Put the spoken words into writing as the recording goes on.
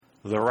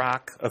The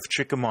Rock of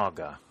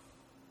Chickamauga,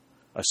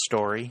 A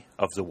Story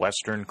of the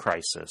Western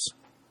Crisis,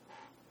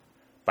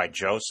 by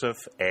Joseph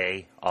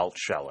A.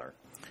 Altsheler,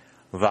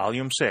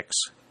 Volume 6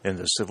 in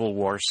the Civil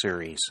War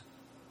series.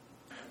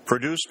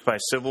 Produced by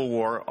Civil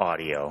War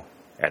Audio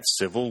at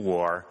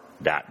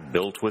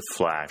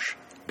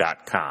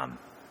civilwar.builtwithflash.com.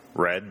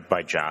 Read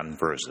by John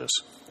Verzes.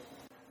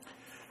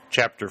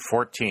 Chapter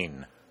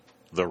 14,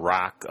 The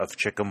Rock of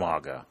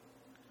Chickamauga.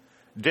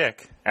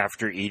 Dick,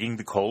 after eating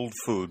the cold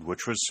food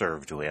which was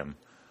served to him,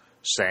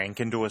 sank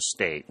into a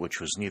state which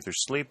was neither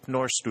sleep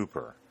nor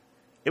stupor.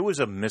 It was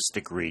a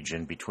mystic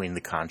region between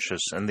the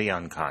conscious and the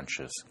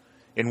unconscious,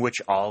 in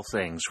which all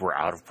things were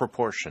out of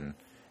proportion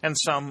and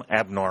some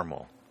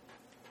abnormal.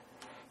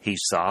 He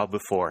saw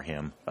before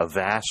him a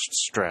vast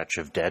stretch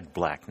of dead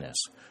blackness,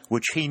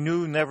 which he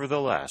knew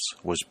nevertheless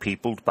was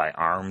peopled by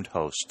armed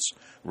hosts,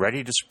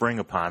 ready to spring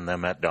upon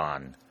them at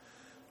dawn.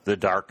 The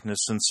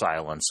darkness and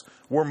silence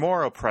were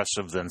more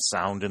oppressive than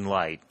sound and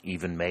light,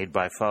 even made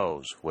by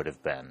foes, would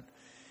have been.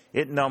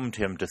 It numbed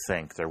him to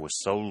think there was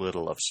so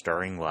little of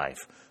stirring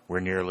life where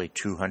nearly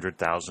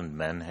 200,000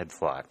 men had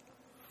fought.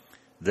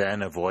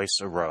 Then a voice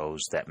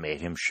arose that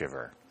made him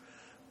shiver.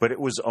 But it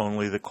was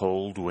only the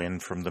cold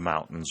wind from the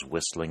mountains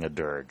whistling a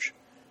dirge.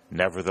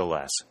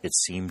 Nevertheless, it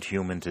seemed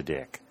human to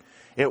Dick.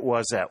 It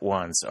was at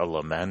once a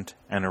lament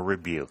and a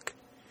rebuke.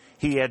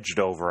 He edged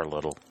over a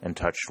little and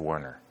touched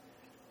Werner.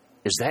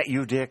 "Is that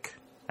you, Dick?"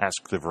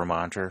 asked the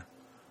Vermonter.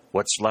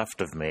 "What's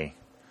left of me?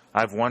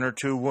 I've 1 or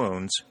 2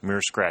 wounds,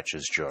 mere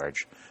scratches,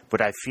 George,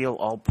 but I feel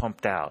all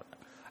pumped out.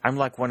 I'm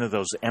like one of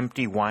those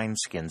empty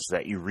wineskins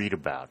that you read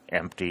about,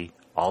 empty,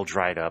 all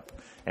dried up,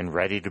 and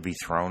ready to be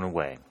thrown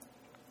away."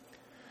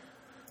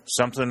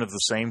 "Something of the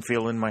same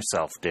feeling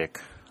myself,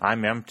 Dick.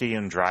 I'm empty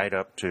and dried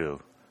up,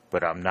 too,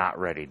 but I'm not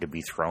ready to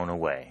be thrown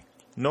away.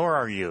 Nor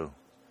are you.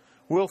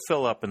 We'll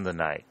fill up in the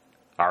night.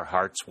 Our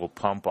hearts will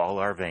pump all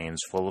our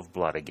veins full of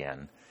blood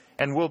again,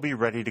 and we'll be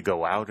ready to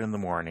go out in the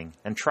morning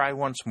and try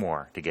once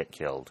more to get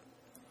killed.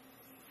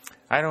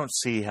 I don't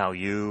see how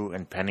you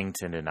and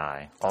Pennington and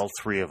I, all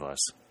 3 of us,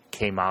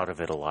 came out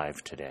of it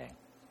alive today."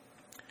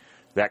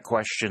 "That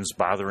question's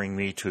bothering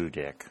me too,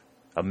 Dick.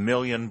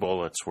 1,000,000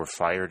 bullets were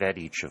fired at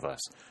each of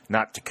us,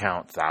 not to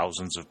count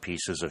thousands of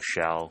pieces of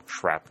shell,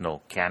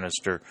 shrapnel,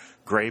 canister,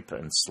 grape,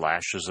 and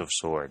slashes of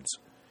swords.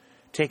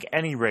 Take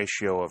any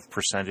ratio of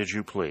percentage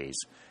you please,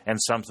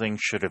 and something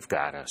should have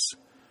got us.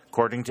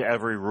 According to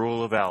every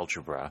rule of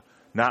algebra,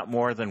 not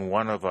more than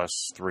one of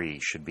us 3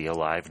 should be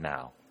alive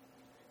now.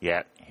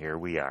 Yet, here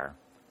we are.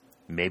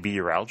 Maybe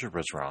your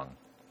algebra's wrong."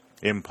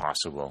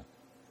 "Impossible.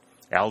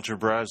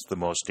 Algebra is the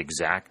most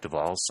exact of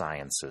all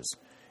sciences.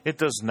 It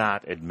does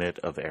not admit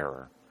of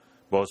error.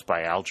 Both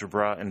by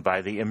algebra and by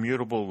the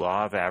immutable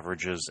law of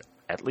averages,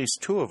 at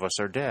least 2 of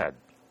us are dead.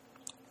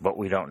 But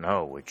we don't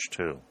know which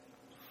 2.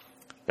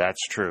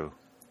 "That's true.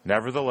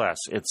 Nevertheless,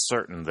 it's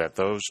certain that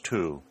those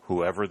 2,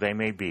 whoever they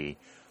may be,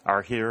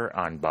 are here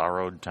on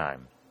borrowed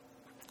time."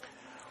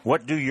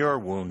 "What do your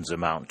wounds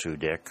amount to,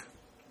 Dick?"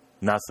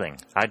 "Nothing.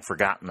 I'd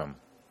forgotten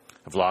them.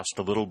 I've lost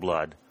a little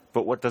blood,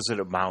 but what does it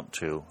amount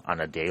to on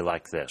a day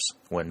like this,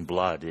 when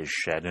blood is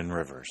shed in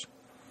rivers?"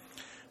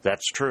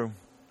 "That's true.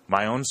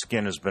 My own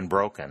skin has been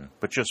broken,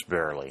 but just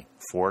barely,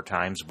 4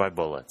 times by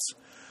bullets.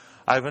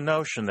 I've a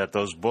notion that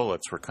those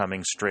bullets were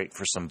coming straight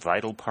for some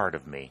vital part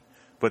of me,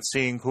 but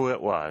seeing who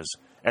it was,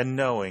 and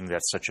knowing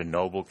that such a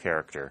noble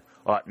character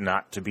ought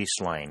not to be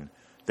slain,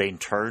 they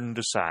turned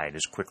aside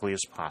as quickly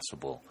as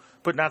possible,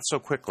 but not so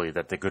quickly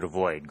that they could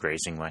avoid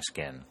grazing my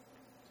skin."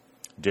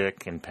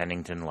 Dick and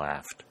Pennington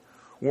laughed.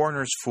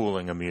 Warner's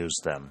fooling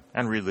amused them,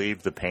 and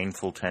relieved the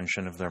painful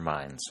tension of their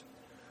minds.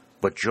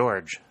 "But,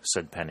 George,"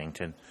 said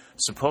Pennington,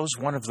 "suppose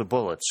one of the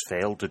bullets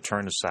failed to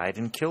turn aside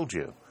and killed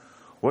you.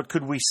 What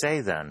could we say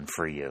then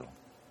for you?"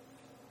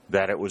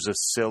 "That it was a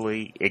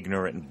silly,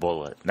 ignorant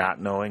bullet, not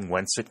knowing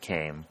whence it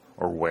came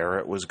or where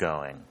it was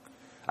going.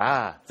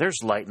 Ah,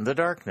 there's light in the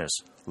darkness.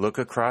 Look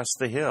across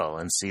the hill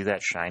and see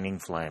that shining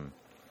flame."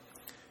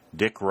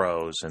 Dick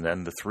rose, and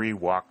then the 3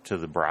 walked to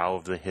the brow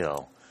of the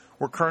hill,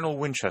 where Colonel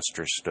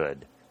Winchester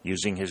stood,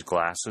 using his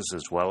glasses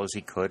as well as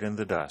he could in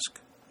the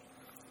dusk.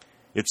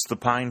 "It's the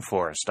pine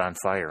forest on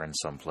fire in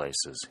some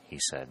places," he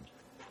said.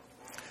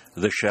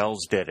 "The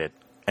shells did it,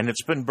 and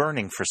it's been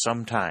burning for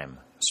some time,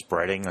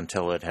 spreading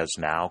until it has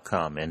now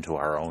come into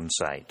our own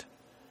sight."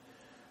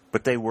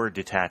 But they were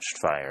detached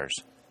fires,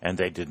 and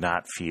they did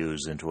not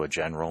fuse into a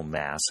general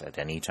mass at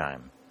any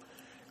time.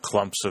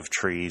 Clumps of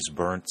trees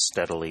burnt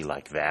steadily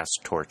like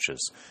vast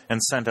torches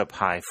and sent up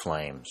high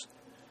flames.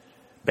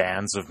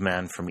 Bands of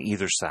men from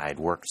either side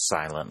worked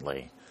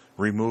silently,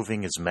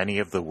 removing as many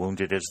of the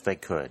wounded as they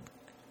could.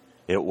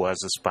 It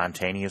was a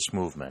spontaneous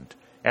movement,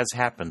 as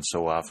happened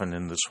so often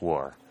in this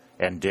war,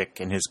 and Dick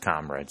and his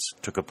comrades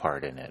took a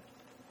part in it.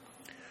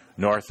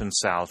 North and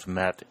South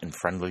met in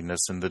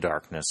friendliness in the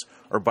darkness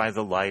or by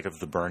the light of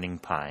the burning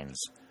pines,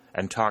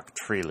 and talked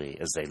freely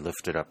as they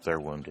lifted up their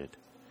wounded.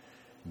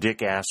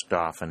 Dick asked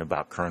often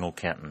about Colonel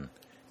Kenton,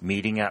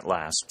 meeting at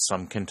last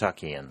some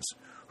Kentuckians,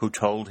 who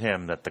told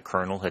him that the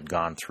colonel had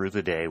gone through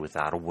the day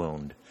without a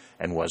wound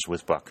and was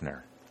with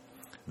Buckner.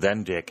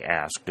 Then Dick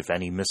asked if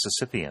any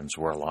Mississippians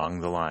were along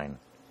the line.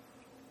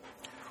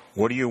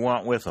 "What do you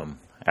want with 'em?"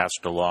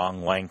 asked a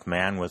long, lank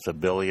man with a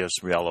bilious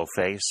yellow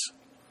face.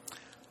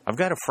 "I've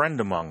got a friend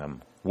among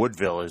 'em.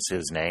 Woodville is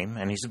his name,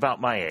 and he's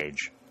about my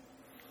age."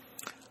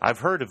 "I've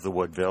heard of the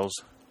Woodvilles.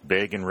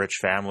 Big and rich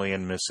family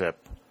in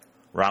Mississippi.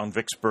 Round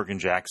Vicksburg and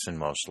Jackson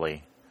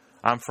mostly.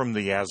 I'm from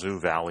the Yazoo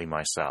Valley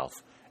myself,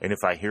 and if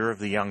I hear of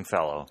the young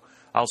fellow,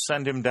 I'll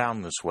send him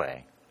down this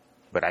way.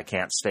 But I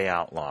can't stay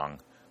out long,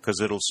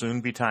 'cause it'll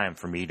soon be time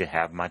for me to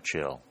have my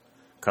chill.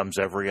 Comes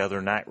every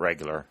other night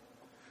regular.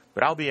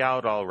 But I'll be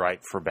out all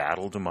right for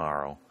battle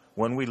tomorrow,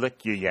 when we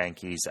lick you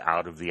Yankees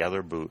out of the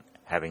other boot,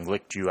 having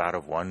licked you out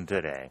of one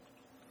today."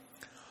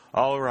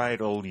 "All right,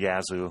 old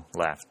Yazoo,"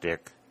 laughed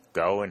Dick.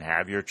 "Go and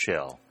have your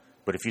chill.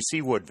 But if you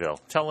see Woodville,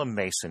 tell him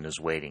Mason is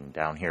waiting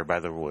down here by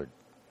the wood."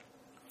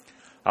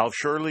 "I'll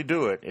surely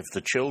do it if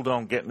the chill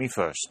don't get me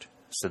first,"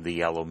 said the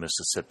yellow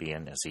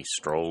Mississippian as he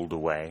strolled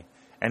away,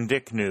 and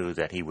Dick knew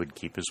that he would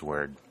keep his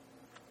word.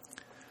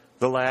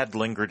 The lad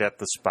lingered at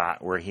the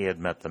spot where he had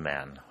met the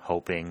man,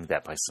 hoping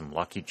that by some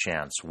lucky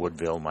chance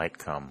Woodville might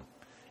come,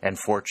 and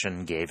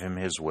fortune gave him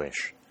his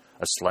wish.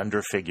 A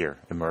slender figure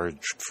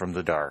emerged from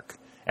the dark,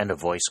 and a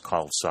voice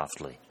called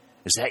softly,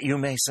 "Is that you,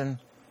 Mason?"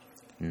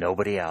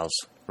 "Nobody else,"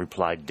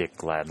 replied Dick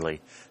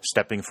gladly,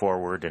 stepping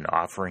forward and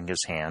offering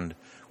his hand,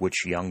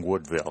 which young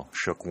Woodville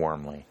shook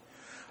warmly.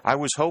 "I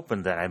was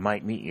hoping that I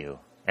might meet you,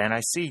 and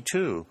I see,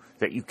 too,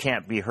 that you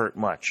can't be hurt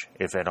much,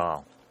 if at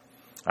all."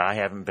 "I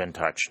haven't been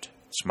touched.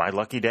 It's my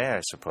lucky day,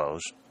 I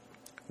suppose."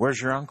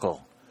 "Where's your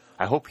uncle?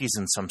 I hope he's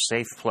in some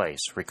safe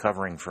place,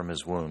 recovering from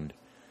his wound."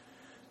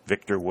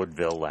 Victor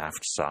Woodville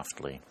laughed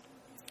softly.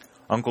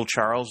 "Uncle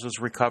Charles is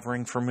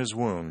recovering from his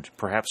wound,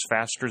 perhaps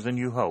faster than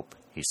you hope,"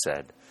 he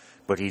said,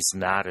 "but he's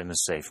not in a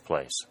safe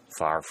place,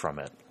 far from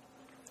it."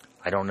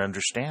 "I don't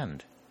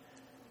understand."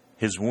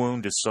 "His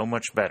wound is so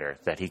much better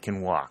that he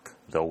can walk,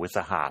 though with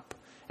a hop,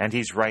 and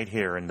he's right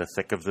here in the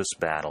thick of this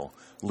battle,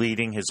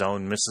 leading his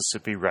own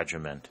Mississippi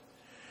regiment.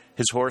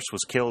 His horse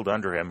was killed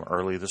under him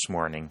early this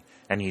morning,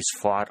 and he's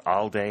fought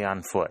all day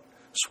on foot,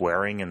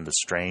 swearing in the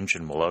strange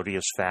and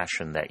melodious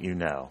fashion that you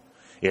know.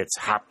 It's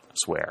hop,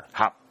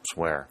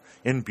 swear,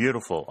 in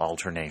beautiful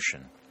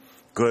alternation.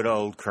 Good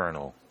old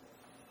Colonel.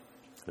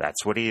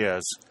 That's what he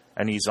is,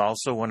 and he's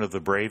also one of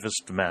the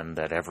bravest men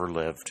that ever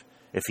lived,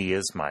 if he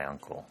is my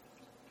uncle.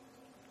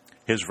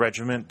 His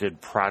regiment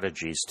did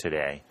prodigies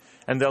today,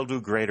 and they'll do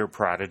greater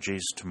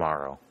prodigies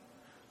tomorrow.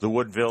 The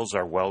Woodvilles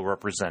are well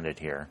represented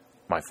here.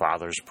 My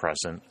father's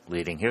present,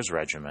 leading his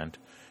regiment,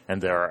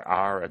 and there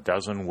are a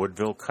dozen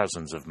Woodville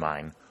cousins of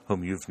mine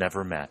whom you've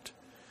never met.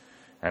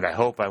 And I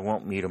hope I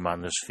won't meet 'em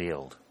on this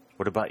field.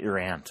 What about your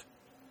aunt?"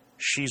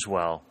 "She's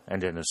well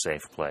and in a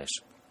safe place."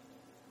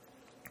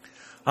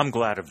 "I'm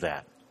glad of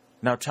that.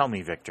 Now tell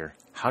me, Victor,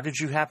 how did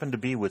you happen to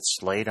be with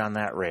Slade on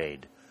that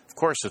raid? Of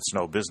course it's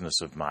no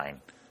business of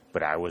mine,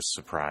 but I was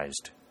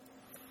surprised."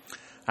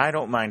 "I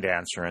don't mind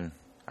answering.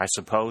 I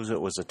suppose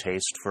it was a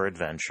taste for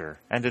adventure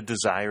and a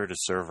desire to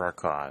serve our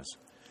cause.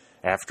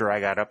 After I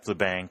got up the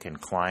bank and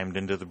climbed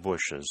into the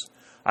bushes,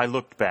 I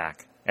looked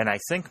back, and I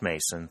think,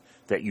 Mason,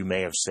 that you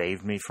may have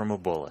saved me from a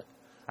bullet.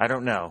 I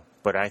don't know,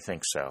 but I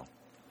think so."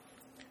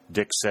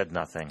 Dick said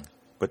nothing,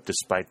 but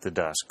despite the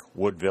dusk,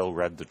 Woodville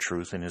read the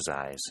truth in his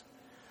eyes.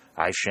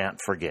 "I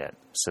shan't forget,"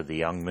 said the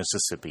young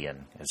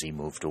Mississippian as he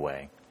moved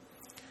away.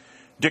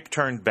 Dick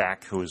turned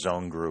back to his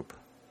own group.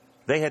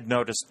 They had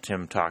noticed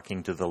him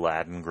talking to the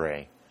lad in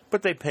gray,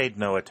 but they paid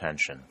no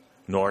attention,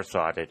 nor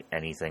thought it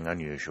anything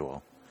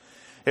unusual.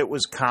 It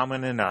was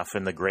common enough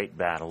in the great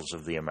battles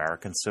of the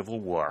American Civil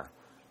War,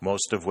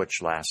 most of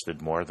which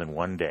lasted more than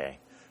one day,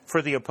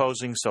 for the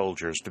opposing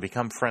soldiers to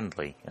become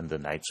friendly in the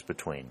nights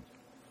between.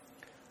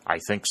 "I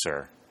think,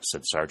 sir,"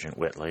 said Sergeant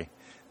Whitley,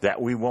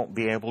 "that we won't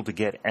be able to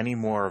get any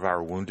more of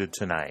our wounded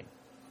tonight.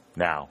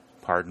 Now,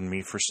 pardon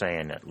me for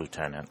saying it,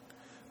 Lieutenant,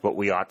 but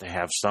we ought to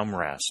have some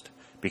rest,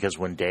 because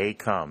when day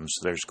comes,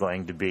 there's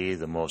going to be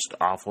the most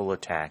awful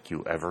attack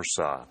you ever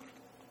saw.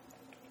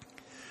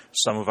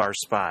 Some of our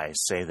spies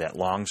say that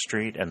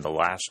Longstreet and the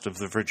last of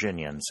the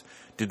Virginians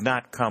did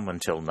not come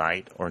until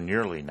night or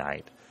nearly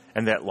night,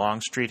 and that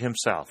Longstreet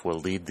himself will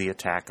lead the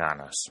attack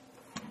on us."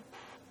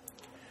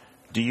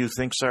 "Do you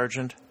think,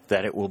 Sergeant,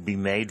 that it will be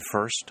made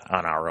first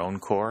on our own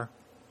corps?"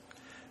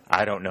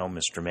 "I don't know,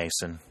 Mr.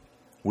 Mason.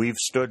 We've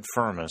stood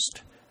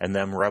firmest, and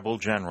them rebel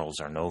generals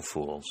are no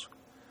fools.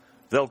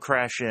 They'll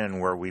crash in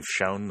where we've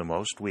shown the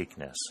most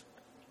weakness."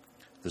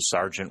 The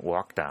sergeant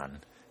walked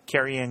on,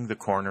 carrying the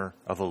corner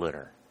of a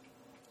litter.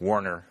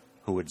 Warner,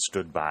 who had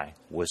stood by,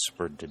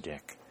 whispered to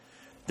Dick,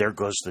 "There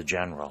goes the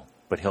general,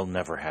 but he'll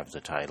never have the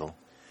title.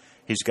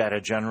 He's got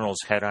a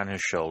general's head on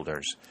his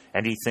shoulders,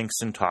 and he thinks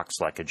and talks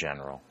like a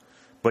general.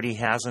 But he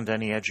hasn't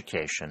any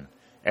education,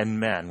 and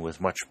men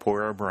with much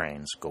poorer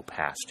brains go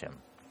past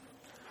him.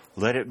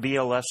 Let it be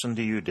a lesson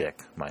to you,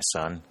 Dick, my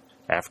son.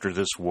 After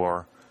this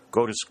war,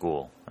 go to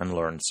school and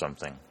learn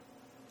something."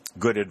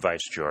 "Good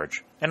advice,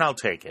 George, and I'll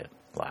take it,"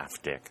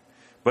 laughed Dick.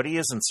 But he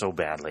isn't so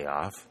badly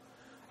off.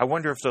 I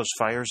wonder if those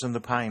fires in the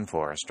pine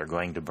forest are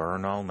going to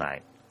burn all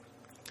night.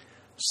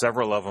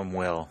 Several of them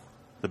will.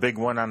 The big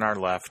one on our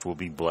left will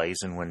be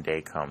blazing when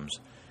day comes,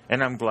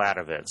 and I'm glad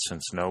of it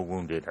since no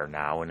wounded are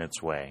now in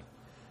its way.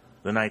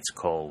 The night's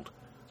cold.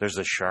 There's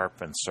a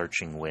sharp and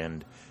searching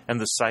wind, and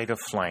the sight of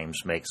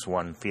flames makes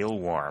one feel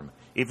warm,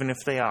 even if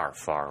they are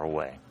far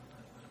away.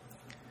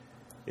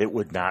 It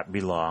would not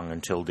be long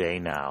until day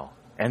now,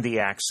 and the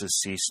axes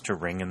ceased to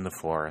ring in the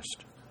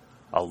forest.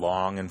 A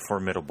long and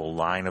formidable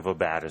line of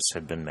abatis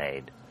had been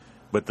made,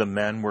 but the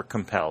men were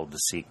compelled to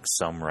seek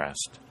some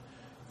rest.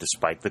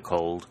 Despite the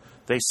cold,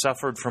 they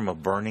suffered from a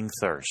burning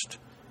thirst,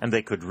 and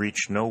they could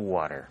reach no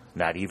water,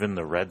 not even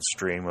the red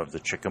stream of the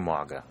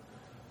Chickamauga.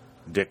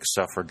 Dick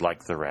suffered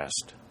like the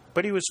rest,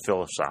 but he was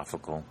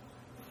philosophical.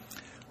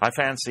 I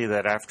fancy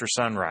that after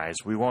sunrise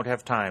we won't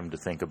have time to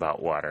think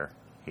about water,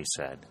 he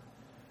said.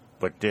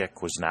 But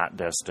Dick was not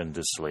destined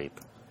to sleep.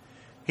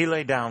 He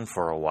lay down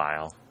for a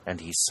while, and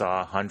he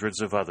saw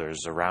hundreds of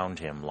others around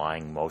him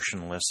lying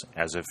motionless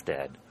as if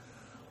dead.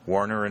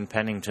 Warner and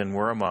Pennington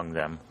were among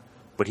them,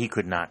 but he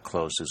could not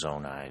close his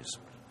own eyes.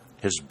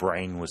 His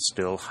brain was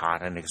still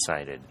hot and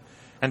excited,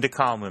 and to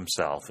calm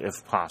himself,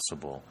 if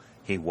possible,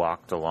 he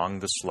walked along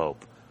the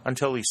slope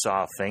until he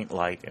saw a faint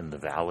light in the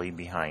valley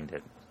behind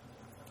it.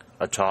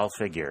 A tall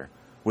figure,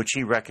 which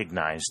he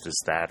recognized as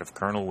that of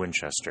Colonel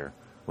Winchester,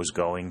 was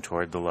going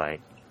toward the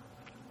light.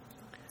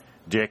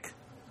 Dick,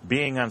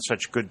 being on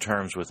such good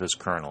terms with his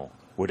colonel,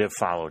 would have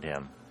followed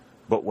him,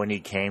 but when he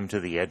came to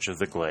the edge of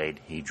the glade,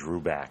 he drew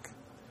back.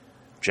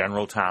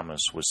 General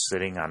Thomas was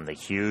sitting on the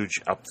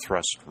huge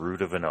upthrust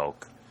root of an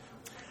oak,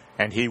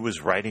 and he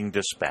was writing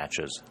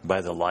dispatches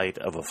by the light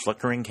of a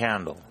flickering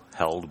candle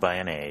held by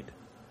an aide.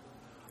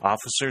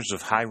 Officers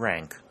of high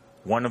rank,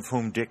 one of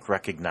whom Dick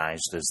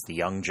recognized as the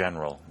young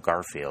general,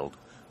 Garfield,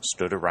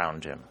 stood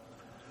around him.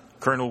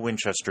 Colonel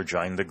Winchester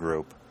joined the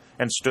group,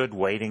 and stood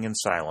waiting in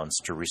silence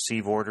to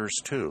receive orders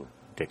too,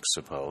 Dick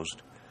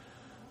supposed.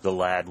 The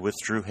lad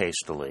withdrew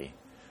hastily,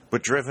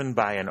 but driven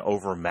by an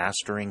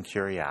overmastering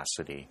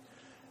curiosity,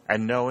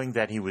 and knowing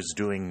that he was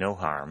doing no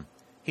harm,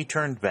 he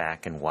turned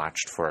back and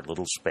watched for a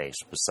little space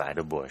beside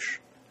a bush.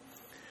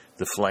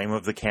 The flame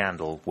of the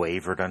candle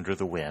wavered under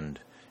the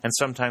wind, and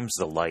sometimes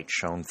the light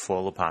shone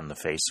full upon the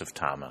face of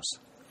Thomas.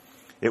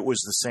 It was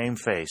the same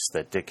face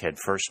that Dick had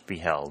first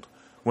beheld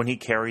when he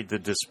carried the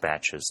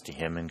dispatches to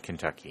him in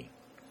Kentucky.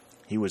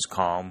 He was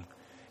calm,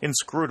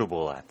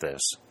 inscrutable at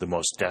this, the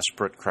most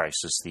desperate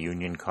crisis the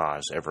Union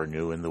cause ever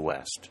knew in the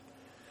West.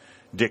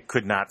 Dick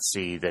could not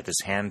see that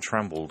his hand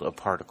trembled a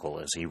particle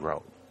as he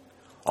wrote,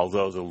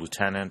 although the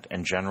lieutenant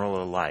and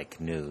general alike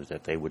knew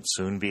that they would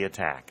soon be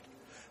attacked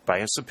by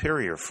a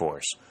superior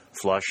force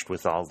flushed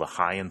with all the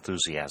high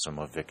enthusiasm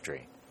of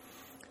victory.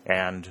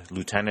 And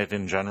lieutenant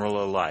and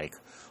general alike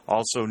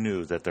also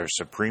knew that their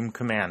supreme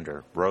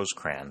commander,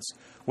 Rosecrans,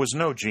 was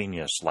no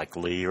genius like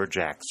Lee or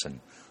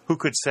Jackson, who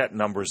could set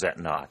numbers at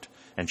naught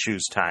and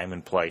choose time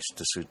and place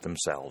to suit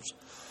themselves.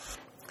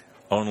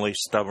 Only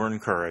stubborn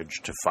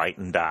courage to fight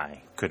and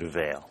die could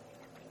avail.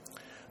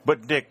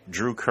 But Dick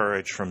drew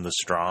courage from the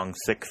strong,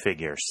 thick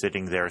figure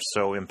sitting there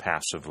so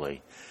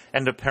impassively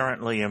and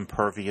apparently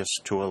impervious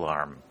to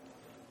alarm.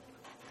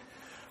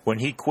 When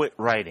he quit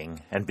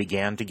writing and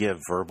began to give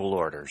verbal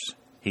orders,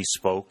 he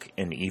spoke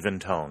in even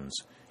tones,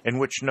 in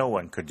which no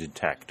one could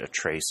detect a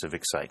trace of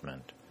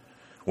excitement.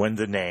 When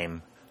the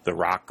name, the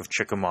Rock of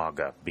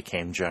Chickamauga,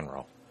 became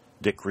general,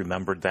 Dick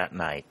remembered that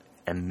night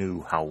and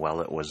knew how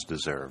well it was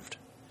deserved.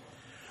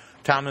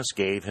 Thomas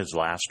gave his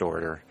last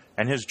order,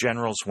 and his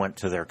generals went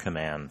to their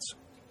commands.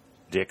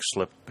 Dick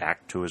slipped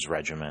back to his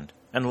regiment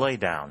and lay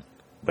down,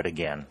 but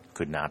again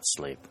could not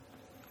sleep.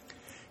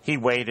 He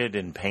waited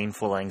in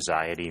painful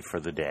anxiety for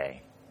the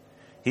day.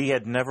 He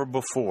had never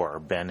before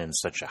been in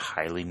such a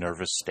highly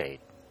nervous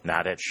state,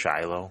 not at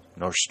Shiloh,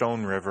 nor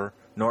Stone River,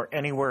 nor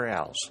anywhere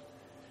else.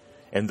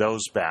 In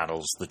those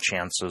battles the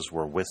chances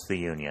were with the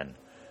Union,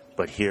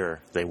 but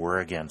here they were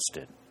against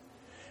it.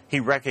 He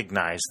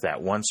recognized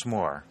that once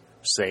more,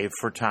 save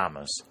for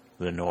Thomas,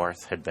 the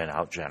North had been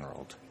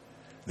outgeneraled.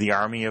 The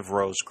army of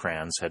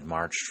Rosecrans had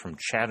marched from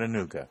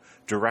Chattanooga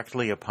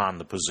directly upon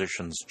the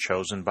positions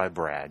chosen by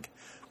Bragg,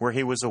 where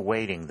he was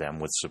awaiting them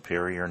with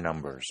superior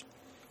numbers.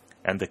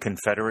 And the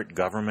Confederate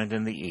government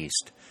in the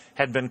East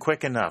had been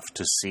quick enough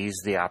to seize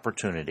the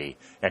opportunity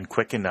and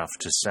quick enough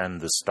to send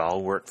the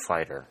stalwart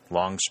fighter,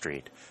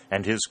 Longstreet,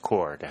 and his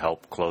corps to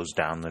help close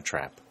down the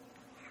trap.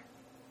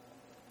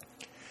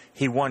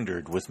 He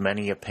wondered with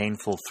many a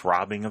painful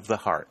throbbing of the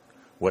heart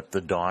what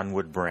the dawn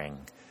would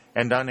bring,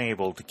 and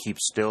unable to keep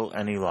still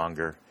any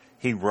longer,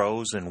 he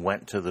rose and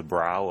went to the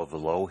brow of a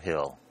low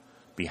hill,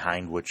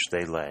 behind which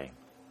they lay.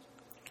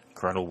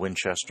 Colonel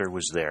Winchester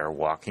was there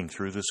walking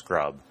through the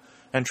scrub,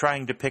 and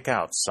trying to pick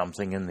out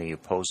something in the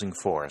opposing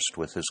forest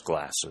with his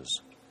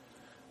glasses.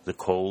 The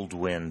cold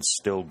wind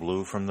still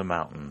blew from the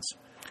mountains,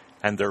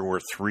 and there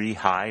were 3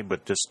 high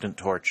but distant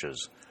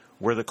torches,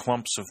 where the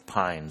clumps of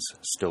pines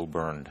still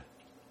burned.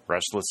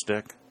 "Restless,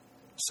 Dick?"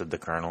 said the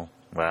colonel.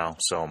 "Well,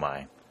 so am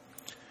I."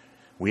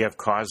 "We have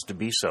cause to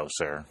be so,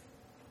 sir."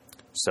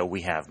 "So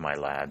we have, my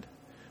lad.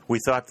 We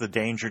thought the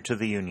danger to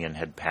the Union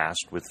had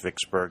passed with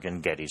Vicksburg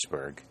and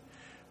Gettysburg,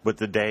 but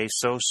the day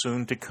so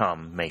soon to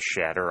come may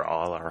shatter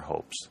all our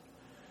hopes.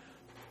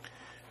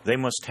 They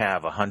must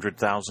have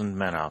 100,000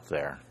 men out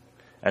there,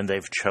 and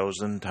they've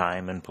chosen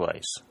time and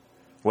place.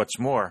 What's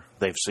more,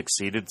 they've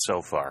succeeded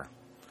so far.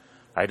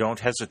 I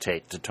don't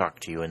hesitate to talk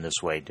to you in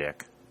this way,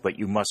 Dick, but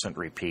you mustn't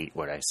repeat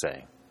what I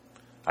say."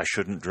 "I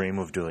shouldn't dream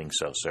of doing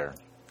so, sir."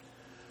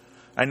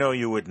 "I know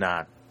you would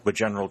not, but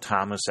General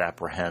Thomas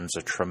apprehends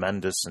a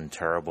tremendous and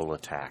terrible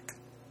attack.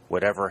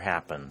 Whatever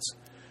happens,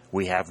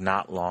 we have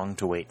not long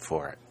to wait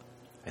for it.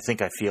 I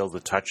think I feel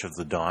the touch of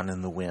the dawn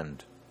in the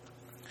wind."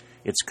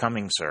 "It's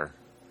coming, sir.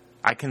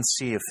 I can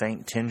see a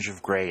faint tinge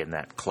of gray in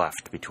that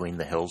cleft between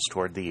the hills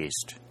toward the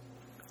east."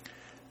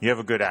 "You have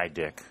a good eye,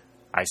 Dick.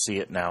 I see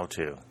it now,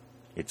 too.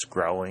 It's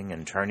growing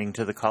and turning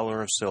to the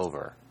color of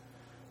silver.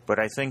 But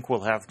I think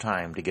we'll have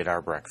time to get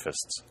our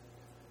breakfasts.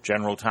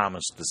 General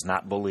Thomas does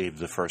not believe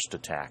the first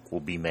attack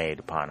will be made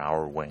upon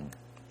our wing."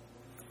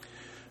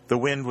 The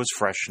wind was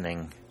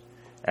freshening,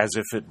 as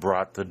if it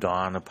brought the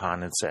dawn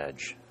upon its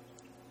edge.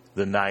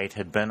 The night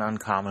had been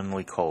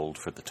uncommonly cold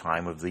for the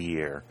time of the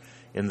year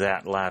in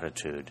that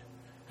latitude,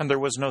 and there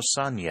was no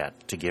sun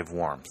yet to give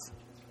warmth.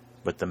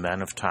 But the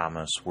men of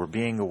Thomas were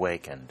being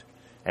awakened,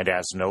 and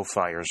as no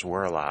fires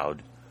were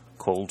allowed,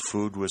 cold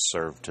food was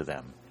served to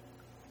them.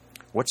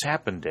 "What's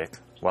happened, Dick,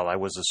 while I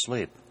was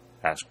asleep?"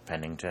 asked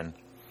Pennington.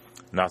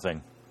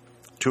 "Nothing.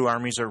 2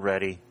 armies are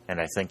ready,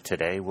 and I think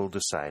today will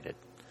decide it."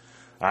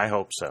 "I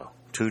hope so.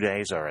 2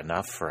 days are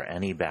enough for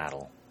any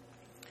battle."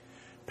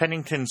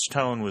 Pennington's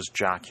tone was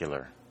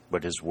jocular,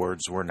 but his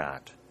words were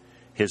not.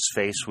 His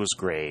face was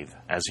grave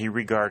as he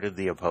regarded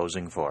the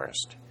opposing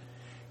forest.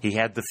 He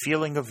had the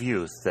feeling of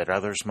youth that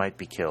others might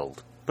be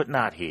killed, but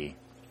not he.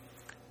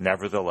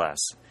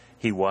 Nevertheless,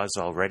 he was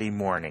already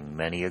mourning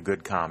many a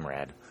good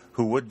comrade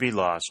who would be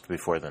lost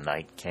before the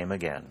night came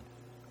again.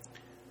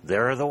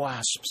 "There are the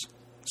wasps,"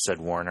 said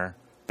Warner,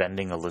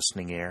 bending a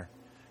listening ear.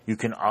 "You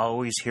can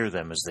always hear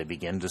them as they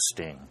begin to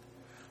sting.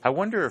 I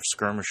wonder if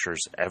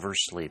skirmishers ever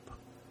sleep."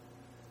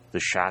 The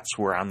shots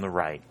were on the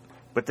right,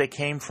 but they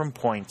came from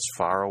points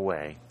far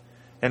away.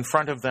 In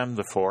front of them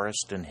the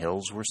forest and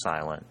hills were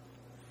silent.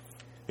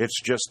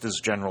 "It's just as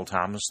General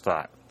Thomas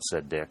thought,"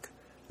 said Dick.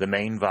 "The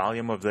main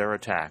volume of their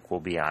attack will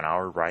be on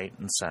our right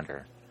and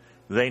center.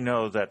 They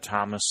know that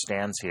Thomas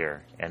stands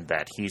here and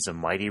that he's a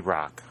mighty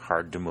rock,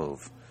 hard to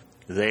move.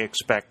 They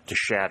expect to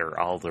shatter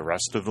all the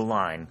rest of the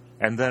line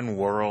and then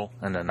whirl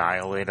and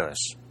annihilate us."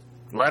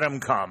 "Let 'em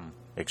come!"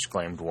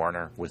 exclaimed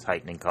Warner with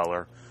heightening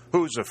color.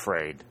 "Who's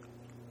afraid?"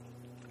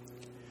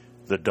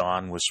 The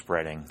dawn was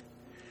spreading.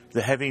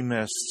 The heavy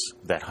mists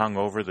that hung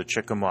over the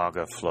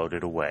Chickamauga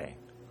floated away.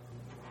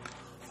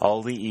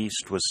 All the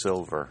east was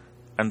silver,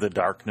 and the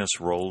darkness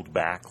rolled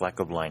back like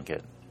a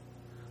blanket.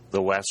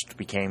 The west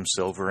became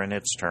silver in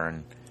its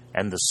turn,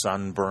 and the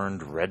sun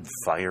burned red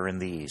fire in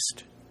the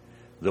east.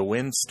 The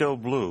wind still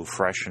blew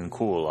fresh and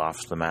cool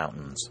off the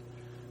mountains.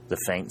 The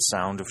faint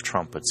sound of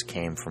trumpets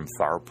came from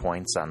far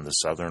points on the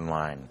southern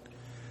line.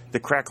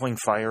 The crackling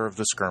fire of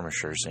the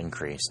skirmishers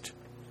increased.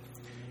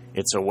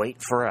 "It's a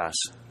wait for us,"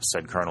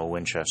 said Colonel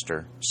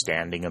Winchester,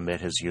 standing amid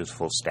his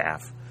youthful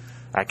staff.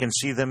 "I can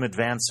see them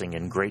advancing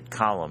in great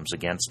columns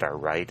against our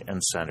right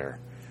and center.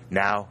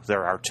 Now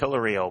their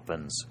artillery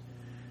opens."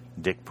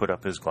 Dick put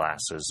up his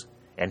glasses,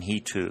 and he,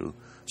 too,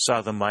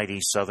 saw the mighty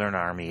Southern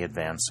army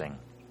advancing.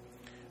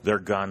 Their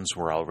guns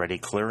were already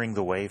clearing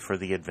the way for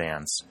the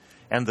advance,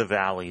 and the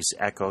valleys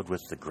echoed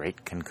with the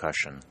great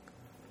concussion.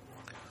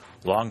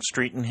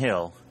 Longstreet and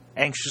Hill,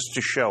 anxious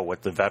to show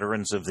what the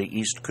veterans of the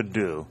East could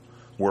do,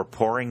 were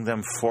pouring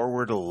them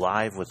forward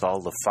alive with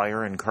all the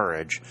fire and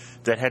courage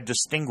that had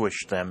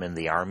distinguished them in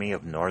the Army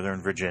of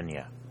Northern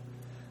Virginia.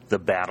 The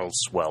battle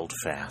swelled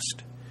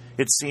fast.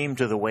 It seemed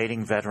to the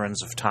waiting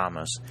veterans of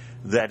Thomas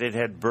that it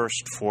had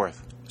burst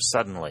forth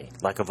suddenly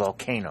like a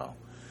volcano.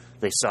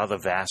 They saw the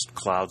vast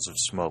clouds of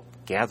smoke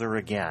gather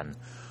again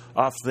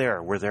off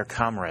there where their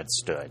comrades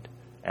stood,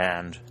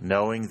 and,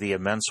 knowing the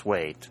immense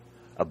weight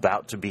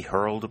about to be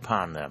hurled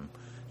upon them,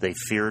 they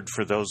feared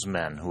for those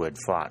men who had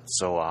fought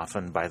so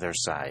often by their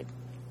side.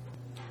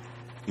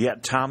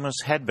 Yet Thomas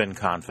had been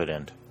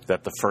confident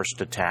that the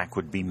first attack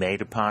would be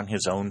made upon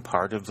his own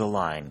part of the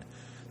line,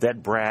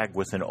 that Bragg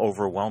with an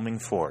overwhelming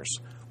force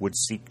would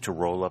seek to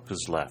roll up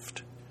his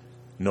left.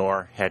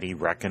 Nor had he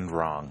reckoned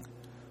wrong.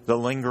 The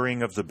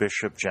lingering of the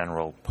Bishop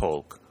General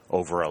Polk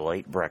over a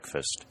late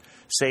breakfast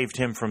saved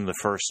him from the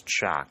first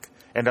shock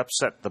and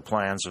upset the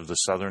plans of the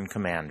Southern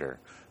commander,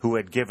 who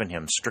had given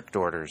him strict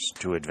orders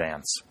to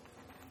advance.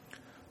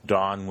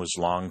 Dawn was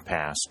long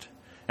past,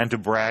 and to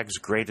Bragg's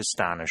great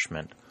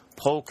astonishment,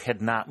 Polk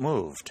had not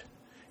moved.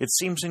 It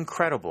seems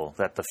incredible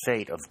that the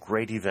fate of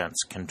great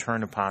events can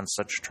turn upon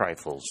such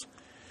trifles,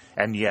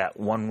 and yet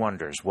one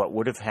wonders what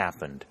would have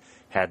happened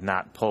had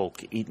not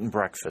Polk eaten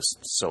breakfast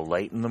so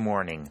late in the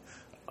morning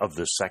of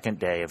the second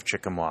day of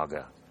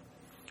Chickamauga.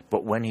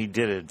 But when he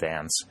did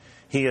advance,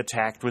 He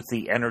attacked with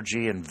the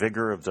energy and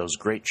vigor of those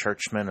great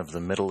churchmen of the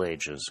Middle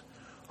Ages,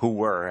 who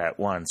were at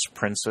once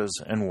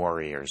princes and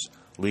warriors,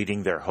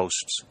 leading their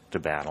hosts to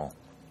battle.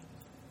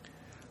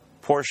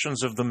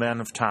 Portions of the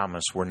men of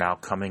Thomas were now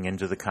coming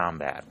into the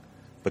combat,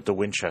 but the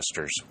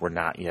Winchesters were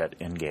not yet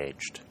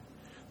engaged.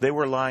 They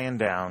were lying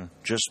down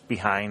just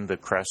behind the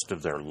crest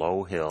of their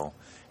low hill,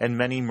 and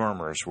many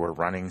murmurs were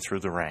running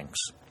through the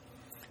ranks.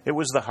 It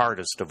was the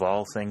hardest of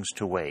all things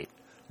to wait,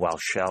 while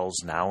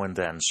shells now and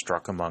then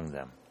struck among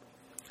them.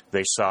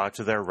 They saw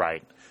to their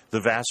right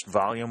the vast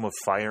volume of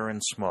fire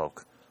and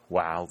smoke,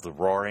 while the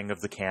roaring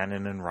of the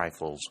cannon and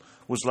rifles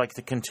was like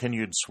the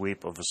continued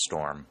sweep of a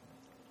storm.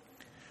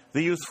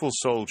 The youthful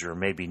soldier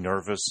may be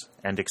nervous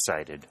and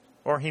excited,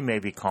 or he may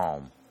be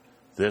calm.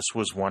 This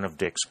was one of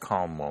Dick's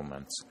calm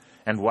moments,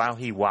 and while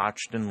he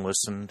watched and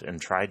listened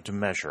and tried to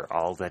measure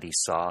all that he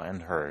saw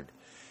and heard,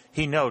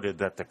 he noted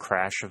that the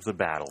crash of the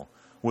battle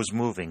was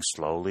moving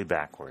slowly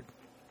backward.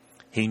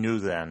 He knew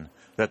then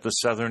that the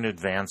Southern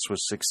advance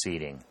was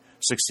succeeding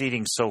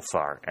so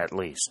far at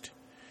least.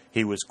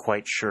 He was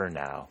quite sure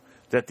now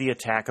that the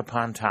attack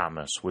upon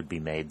Thomas would be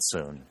made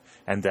soon,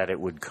 and that it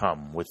would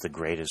come with the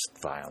greatest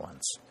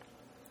violence.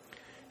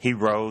 He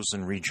rose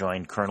and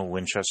rejoined Colonel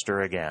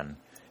Winchester again,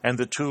 and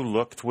the two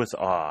looked with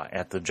awe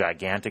at the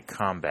gigantic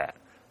combat,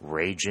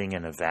 raging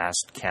in a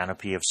vast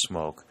canopy of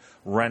smoke,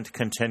 rent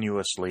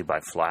continuously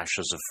by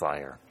flashes of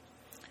fire.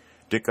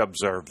 Dick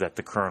observed that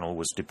the colonel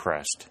was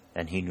depressed,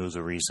 and he knew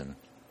the reason.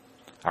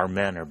 "Our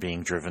men are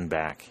being driven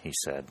back," he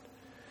said.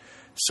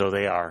 "So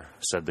they are,"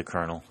 said the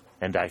colonel,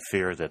 "and I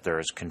fear that there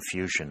is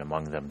confusion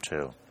among them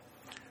too.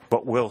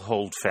 But we'll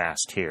hold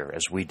fast here,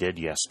 as we did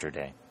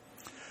yesterday."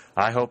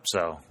 "I hope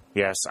so.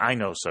 Yes, I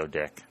know so,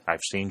 Dick.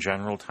 I've seen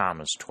General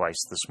Thomas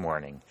twice this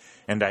morning,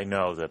 and I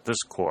know that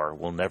this corps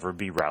will never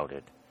be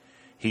routed.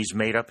 He's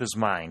made up his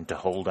mind to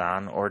hold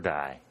on or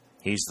die.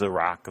 He's the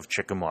Rock of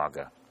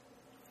Chickamauga."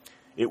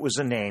 It was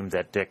a name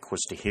that Dick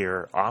was to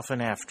hear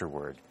often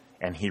afterward,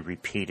 and he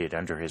repeated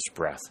under his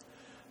breath,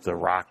 "The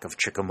Rock of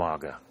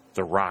Chickamauga,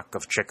 the Rock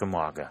of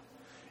Chickamauga."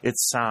 It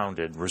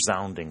sounded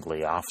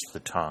resoundingly off the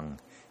tongue,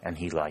 and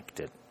he liked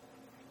it.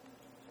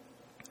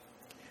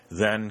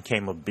 Then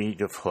came a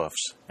beat of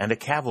hoofs, and a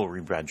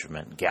cavalry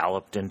regiment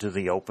galloped into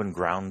the open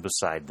ground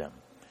beside them.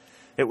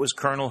 It was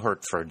Colonel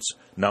Hertford's,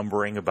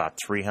 numbering about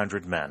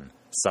 300 men,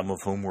 some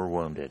of whom were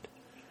wounded.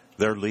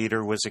 Their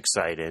leader was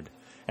excited,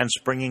 and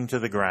springing to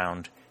the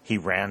ground, he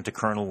ran to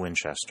Colonel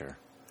Winchester.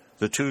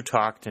 The two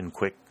talked in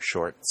quick,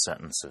 short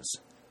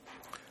sentences.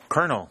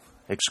 "Colonel,"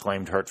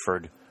 exclaimed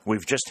Hertford,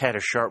 "we've just had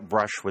a sharp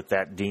brush with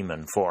that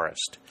demon,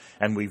 Forrest,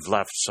 and we've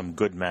left some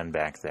good men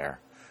back there.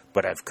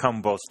 But I've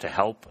come both to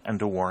help and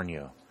to warn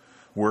you.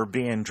 We're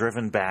being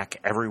driven back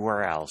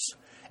everywhere else,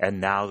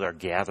 and now they're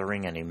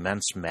gathering an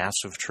immense mass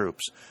of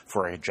troops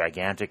for a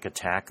gigantic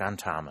attack on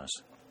Thomas."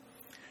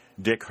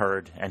 Dick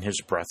heard, and his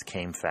breath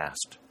came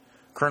fast.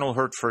 Colonel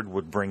Hertford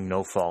would bring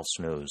no false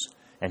news,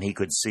 and he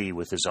could see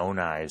with his own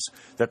eyes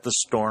that the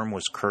storm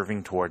was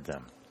curving toward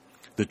them.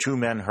 The two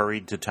men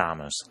hurried to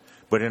Thomas,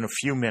 but in a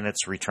few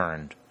minutes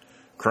returned.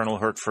 Colonel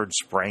Hertford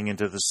sprang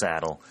into the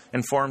saddle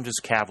and formed his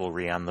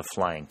cavalry on the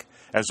flank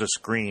as a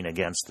screen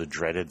against the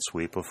dreaded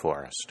sweep of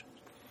Forrest.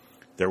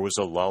 There was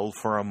a lull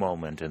for a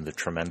moment in the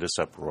tremendous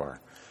uproar,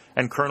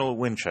 and Colonel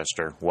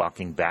Winchester,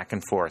 walking back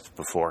and forth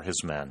before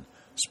his men,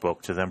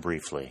 spoke to them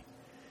briefly.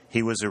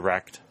 He was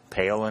erect,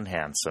 pale and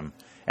handsome,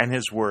 and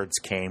his words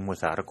came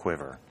without a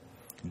quiver.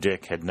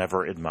 Dick had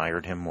never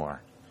admired him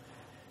more.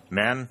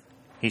 "Men,"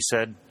 he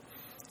said,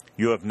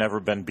 "you have never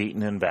been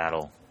beaten in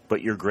battle,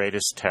 but your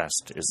greatest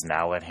test is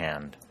now at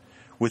hand.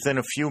 Within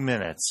a few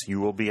minutes you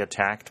will be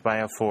attacked by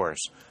a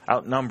force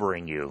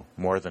outnumbering you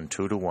more than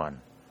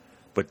 2-1.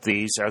 But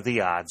these are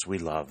the odds we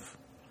love.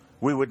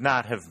 We would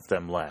not have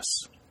them less.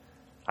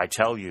 I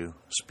tell you,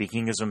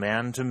 speaking as a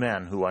man to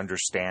men who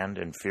understand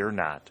and fear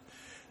not,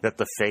 that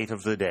the fate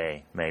of the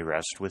day may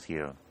rest with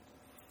you.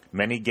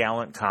 Many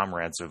gallant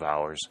comrades of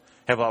ours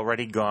have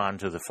already gone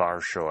to the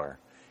far shore,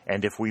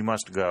 and if we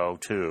must go,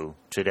 too,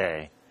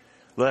 today,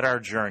 let our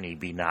journey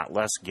be not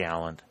less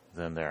gallant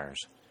than theirs.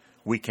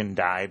 We can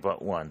die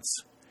but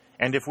once,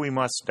 and if we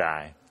must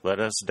die, let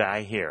us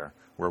die here,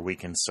 where we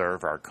can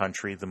serve our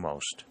country the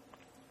most."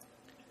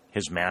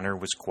 His manner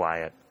was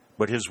quiet,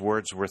 but his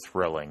words were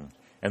thrilling,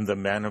 and the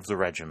men of the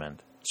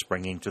regiment,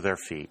 springing to their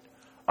feet,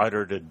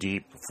 uttered a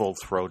deep,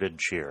 full-throated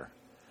cheer.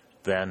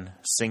 Then,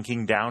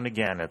 sinking down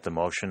again at the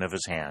motion of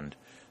his hand,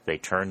 they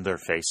turned their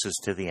faces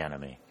to the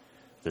enemy.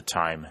 The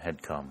time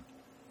had come.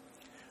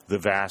 The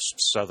vast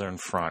southern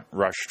front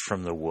rushed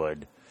from the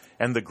wood,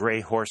 and the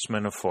gray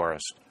horsemen of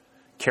Forrest,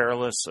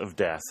 careless of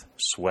death,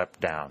 swept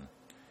down.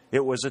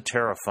 It was a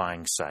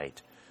terrifying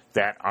sight,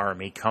 that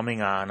army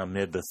coming on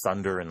amid the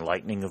thunder and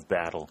lightning of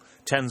battle,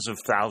 tens of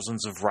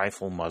thousands of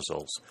rifle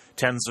muzzles,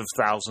 tens of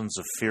thousands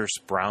of fierce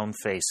brown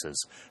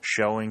faces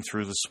showing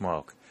through the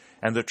smoke,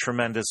 and the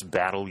tremendous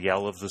battle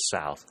yell of the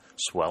South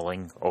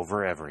swelling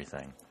over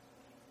everything.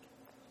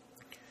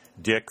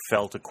 Dick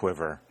felt a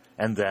quiver,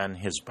 and then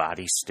his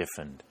body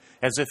stiffened,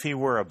 as if he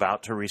were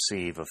about to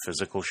receive a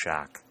physical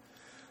shock.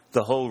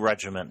 The whole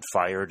regiment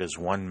fired as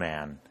one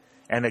man,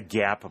 and a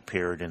gap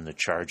appeared in the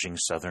charging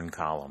Southern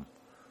column.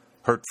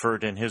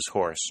 Hertford and his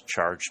horse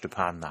charged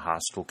upon the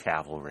hostile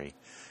cavalry,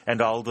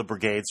 and all the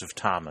brigades of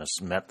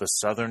Thomas met the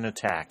Southern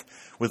attack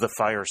with a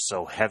fire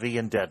so heavy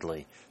and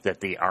deadly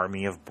that the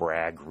army of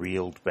Bragg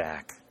reeled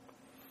back.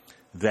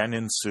 Then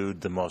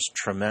ensued the most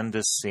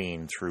tremendous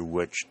scene through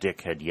which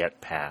Dick had yet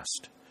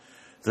passed.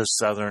 The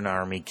Southern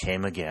army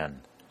came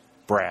again.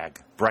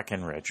 Bragg,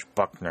 Breckinridge,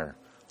 Buckner,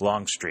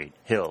 Longstreet,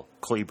 Hill,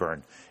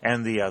 Cleburne,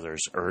 and the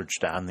others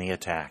urged on the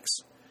attacks.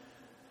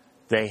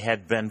 They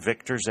had been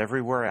victors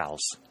everywhere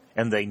else,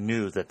 and they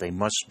knew that they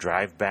must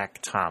drive back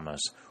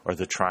Thomas, or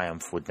the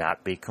triumph would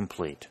not be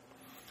complete.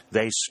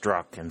 They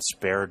struck and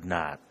spared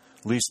not,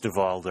 least of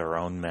all their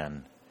own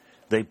men.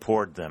 They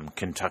poured them,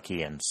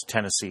 Kentuckians,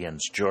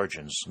 Tennesseans,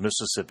 Georgians,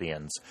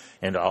 Mississippians,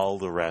 and all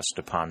the rest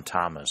upon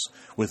Thomas,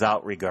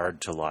 without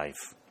regard to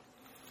life.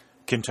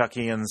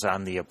 Kentuckians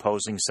on the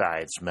opposing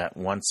sides met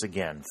once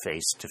again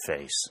face to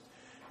face.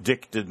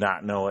 Dick did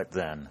not know it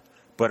then,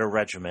 but a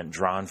regiment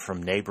drawn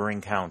from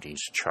neighboring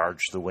counties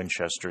charged the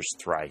Winchesters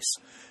thrice,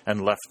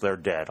 and left their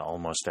dead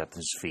almost at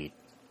his feet.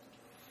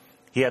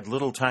 He had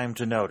little time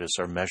to notice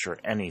or measure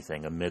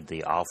anything amid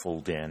the awful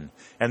din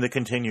and the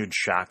continued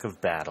shock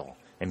of battle,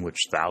 in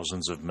which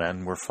thousands of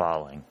men were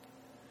falling.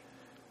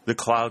 The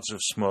clouds of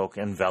smoke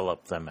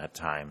enveloped them at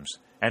times,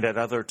 and at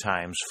other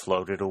times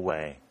floated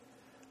away.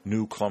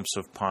 New clumps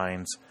of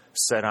pines,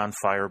 set on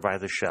fire by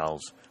the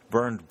shells,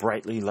 burned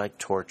brightly like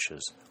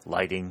torches,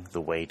 lighting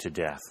the way to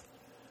death.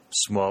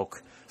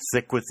 Smoke,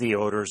 thick with the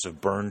odors of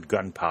burned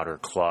gunpowder,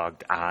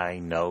 clogged eye,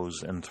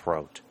 nose, and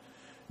throat.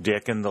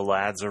 Dick and the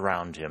lads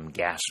around him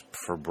gasped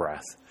for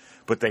breath,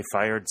 but they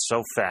fired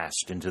so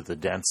fast into the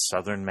dense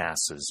Southern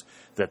masses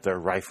that their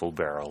rifle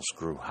barrels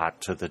grew hot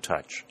to the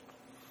touch.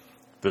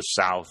 The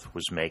South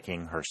was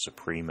making her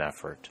supreme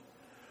effort.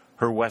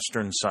 Her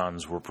Western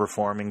sons were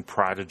performing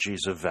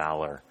prodigies of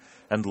valor,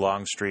 and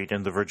Longstreet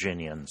and the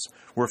Virginians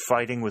were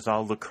fighting with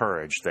all the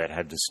courage that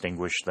had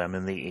distinguished them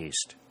in the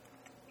East.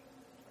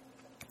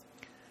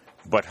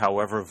 But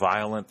however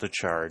violent the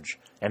charge,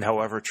 and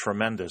however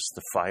tremendous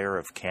the fire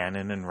of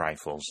cannon and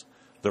rifles,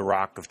 the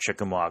rock of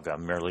Chickamauga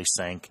merely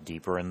sank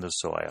deeper in the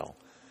soil,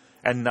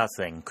 and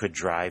nothing could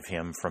drive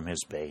him from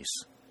his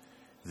base.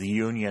 The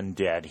Union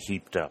dead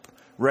heaped up,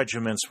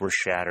 regiments were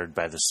shattered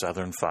by the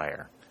Southern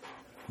fire.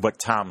 But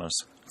Thomas,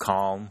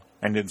 calm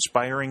and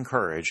inspiring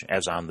courage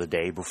as on the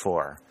day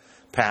before,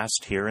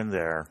 passed here and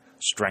there,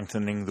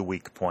 strengthening the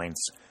weak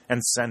points,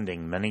 and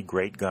sending many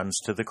great guns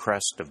to the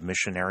crest of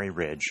Missionary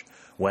Ridge,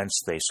 whence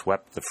they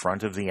swept the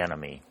front of the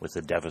enemy with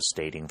a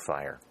devastating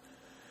fire.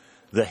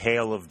 The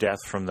hail of death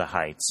from the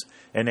heights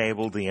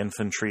enabled the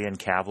infantry and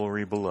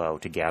cavalry below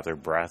to gather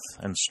breath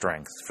and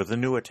strength for the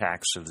new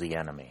attacks of the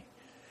enemy.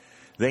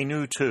 They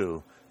knew,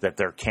 too, that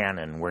their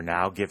cannon were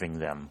now giving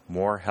them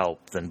more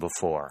help than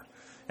before,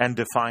 and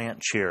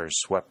defiant cheers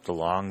swept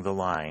along the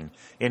line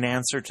in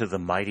answer to the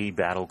mighty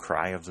battle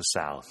cry of the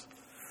South.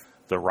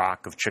 The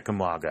rock of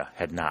Chickamauga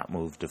had not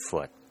moved a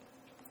foot.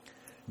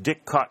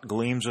 Dick caught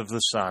gleams of the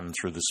sun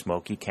through the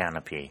smoky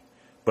canopy,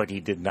 but he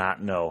did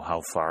not know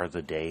how far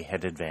the day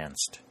had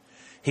advanced.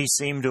 He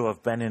seemed to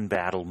have been in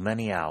battle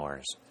many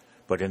hours,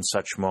 but in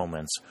such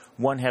moments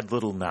one had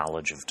little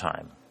knowledge of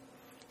time.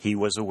 He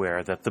was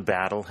aware that the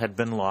battle had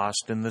been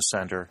lost in the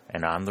center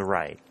and on the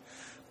right,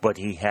 but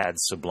he had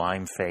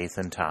sublime faith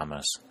in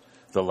Thomas.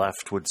 The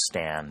left would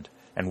stand,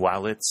 and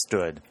while it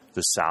stood,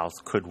 the South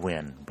could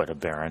win but a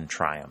barren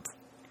triumph.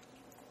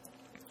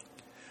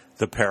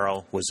 The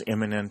peril was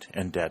imminent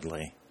and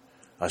deadly.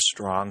 A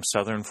strong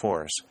Southern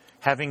force,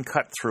 having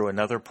cut through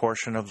another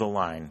portion of the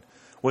line,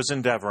 was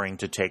endeavoring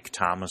to take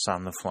Thomas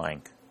on the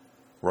flank.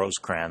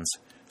 Rosecrans,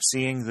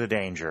 seeing the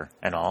danger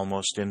and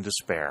almost in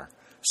despair,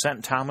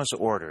 sent Thomas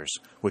orders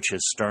which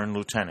his stern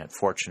lieutenant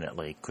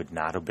fortunately could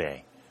not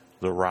obey.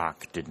 The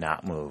rock did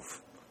not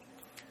move.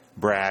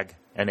 Bragg,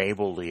 an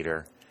able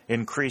leader,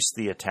 increased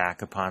the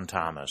attack upon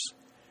Thomas.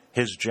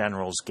 His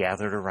generals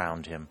gathered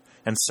around him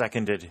and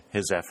seconded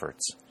his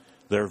efforts.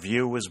 Their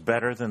view was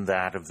better than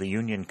that of the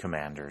Union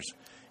commanders,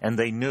 and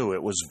they knew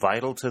it was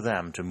vital to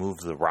them to move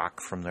the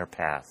rock from their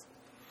path.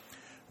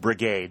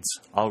 Brigades,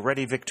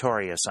 already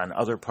victorious on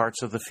other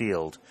parts of the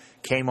field,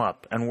 came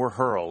up and were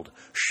hurled,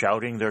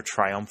 shouting their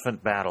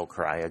triumphant battle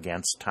cry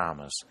against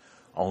Thomas,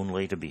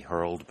 only to be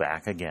hurled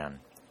back again.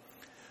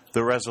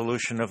 The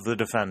resolution of the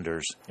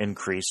defenders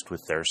increased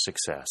with their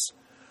success.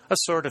 A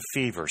sort of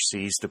fever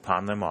seized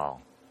upon them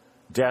all.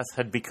 Death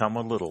had become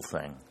a little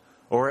thing,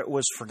 or it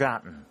was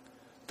forgotten.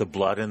 The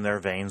blood in their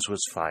veins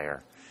was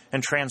fire,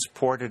 and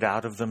transported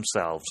out of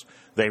themselves,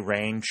 they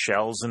rained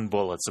shells and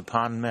bullets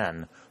upon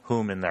men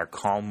whom in their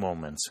calm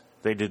moments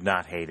they did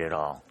not hate at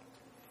all.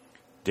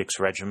 Dick's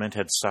regiment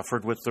had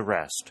suffered with the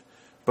rest,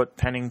 but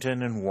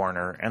Pennington and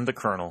Warner and the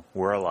colonel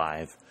were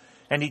alive,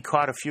 and he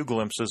caught a few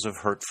glimpses of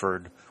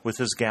Hertford with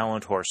his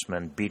gallant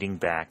horsemen beating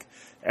back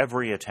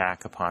every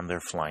attack upon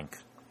their flank.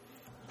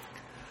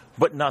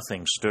 But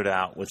nothing stood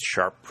out with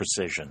sharp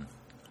precision.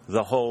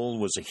 The whole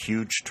was a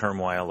huge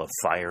turmoil of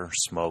fire,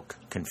 smoke,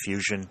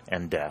 confusion,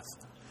 and death.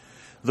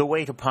 The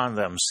weight upon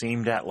them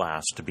seemed at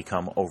last to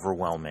become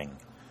overwhelming.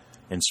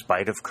 In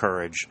spite of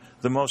courage,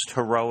 the most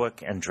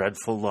heroic and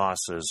dreadful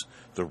losses,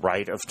 the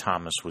right of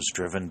Thomas was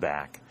driven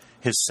back.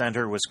 His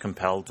center was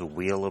compelled to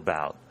wheel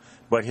about,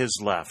 but his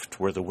left,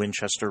 where the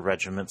Winchester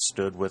regiment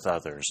stood with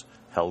others,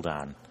 held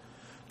on.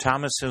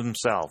 Thomas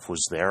himself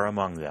was there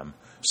among them,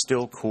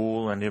 still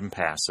cool and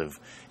impassive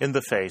in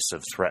the face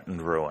of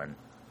threatened ruin.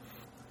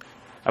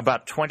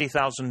 About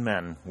 20,000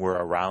 men were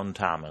around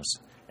Thomas,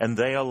 and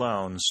they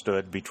alone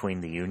stood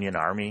between the Union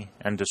army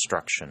and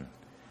destruction.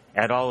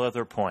 At all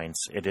other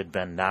points it had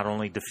been not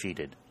only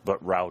defeated,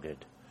 but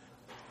routed.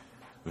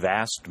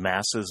 Vast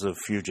masses of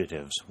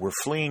fugitives were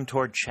fleeing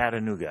toward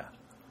Chattanooga.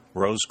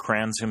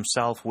 Rosecrans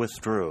himself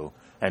withdrew,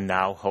 and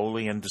now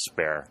wholly in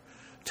despair,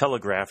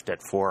 telegraphed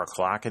at 4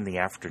 o'clock in the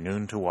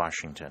afternoon to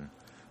Washington,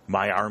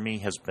 "My army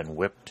has been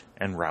whipped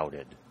and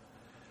routed."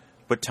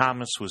 But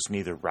Thomas was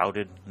neither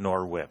routed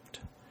nor whipped.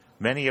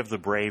 Many of the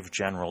brave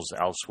generals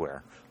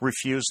elsewhere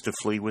refused to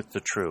flee with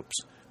the troops,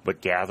 but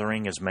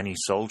gathering as many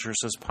soldiers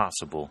as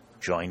possible,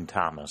 joined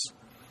Thomas.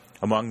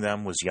 Among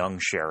them was young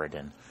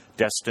Sheridan,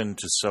 destined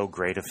to so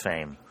great a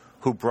fame,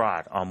 who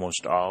brought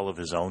almost all of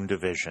his own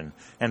division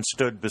and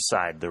stood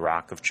beside the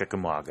Rock of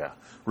Chickamauga,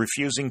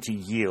 refusing to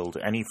yield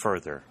any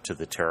further to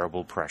the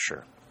terrible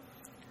pressure.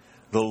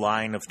 The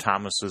line of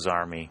Thomas's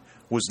army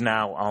was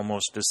now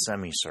almost a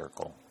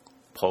semicircle.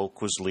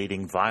 Polk was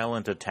leading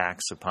violent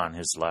attacks upon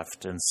his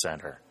left and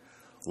center.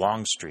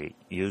 Longstreet,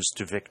 used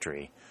to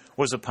victory,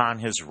 was upon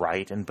his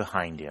right and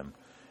behind him,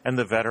 and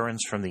the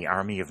veterans from the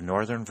Army of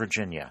Northern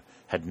Virginia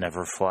had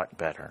never fought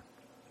better.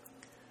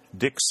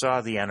 Dick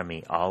saw the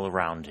enemy all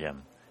around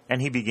him,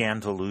 and he began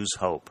to lose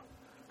hope.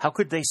 How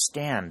could they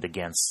stand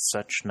against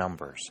such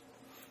numbers?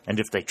 And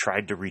if they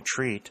tried to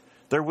retreat,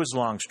 there was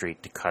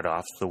Longstreet to cut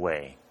off the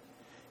way.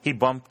 He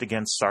bumped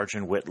against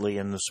Sergeant Whitley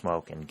in the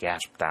smoke and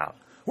gasped out,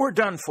 "We're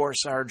done for,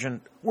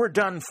 Sergeant! We're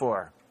done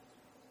for!"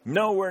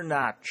 "No, we're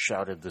not,"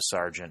 shouted the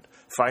sergeant,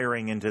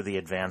 firing into the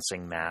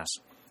advancing mass.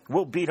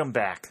 "We'll beat 'em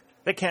back.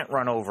 They can't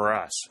run over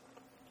us."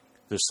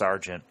 The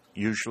sergeant,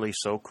 usually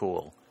so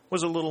cool,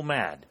 was a little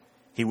mad.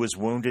 He was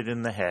wounded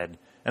in the head,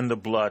 and the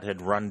blood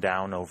had run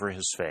down over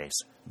his face,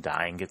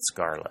 dyeing it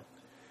scarlet.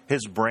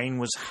 His brain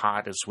was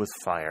hot as with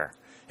fire,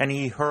 and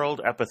he hurled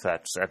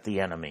epithets at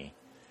the enemy.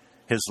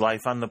 His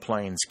life on the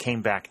plains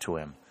came back to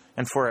him,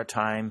 and for a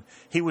time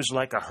he was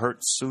like a hurt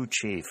Sioux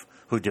chief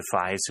who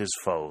defies his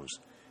foes.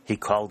 He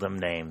called them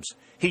names.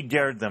 He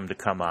dared them to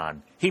come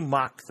on. He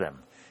mocked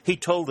them. He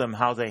told them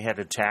how they had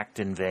attacked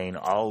in vain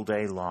all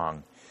day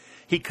long.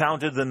 He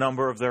counted the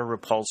number of their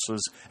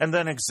repulses and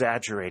then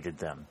exaggerated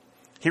them.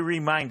 He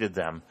reminded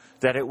them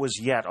that it was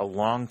yet a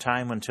long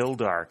time until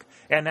dark,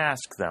 and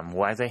asked them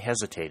why they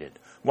hesitated,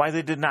 why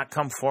they did not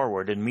come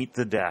forward and meet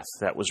the death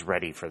that was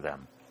ready for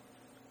them.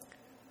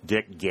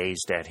 Dick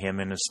gazed at him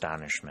in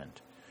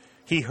astonishment.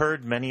 He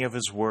heard many of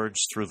his words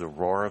through the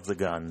roar of the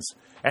guns,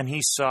 and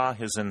he saw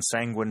his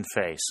ensanguined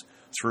face,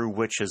 through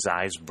which his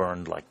eyes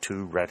burned like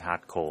two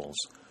red-hot coals.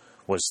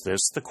 Was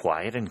this the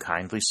quiet and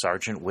kindly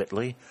Sergeant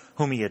Whitley,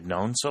 whom he had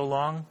known so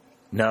long?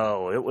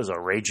 No, it was a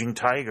raging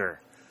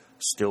tiger.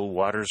 Still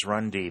waters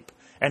run deep,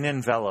 and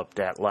enveloped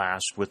at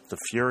last with the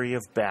fury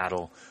of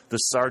battle, the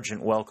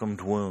sergeant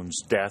welcomed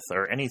wounds, death,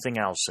 or anything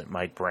else it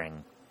might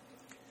bring.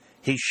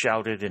 He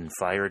shouted and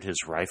fired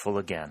his rifle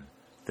again.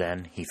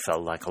 Then he fell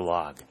like a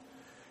log.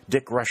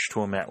 Dick rushed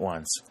to him at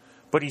once,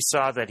 but he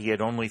saw that he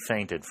had only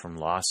fainted from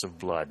loss of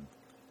blood.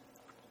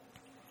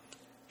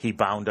 He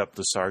bound up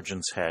the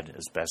sergeant's head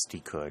as best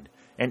he could,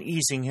 and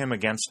easing him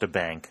against a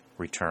bank,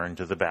 returned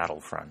to the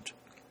battlefront.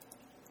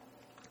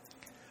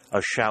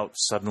 A shout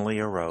suddenly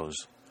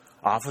arose.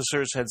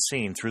 Officers had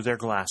seen through their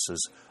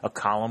glasses a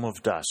column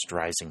of dust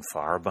rising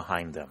far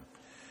behind them.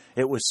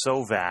 It was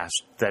so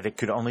vast that it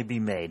could only be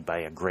made by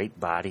a great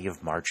body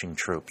of marching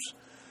troops.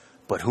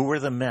 But who were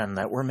the men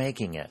that were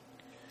making it?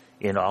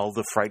 In all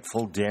the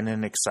frightful din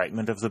and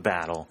excitement of the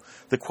battle,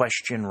 the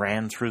question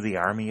ran through the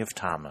army of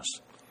Thomas.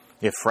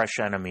 If fresh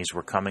enemies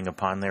were coming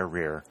upon their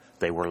rear,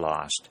 they were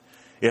lost.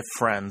 If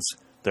friends,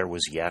 there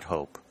was yet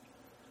hope.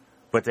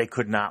 But they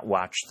could not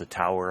watch the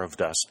tower of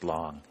dust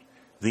long.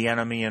 The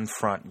enemy in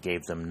front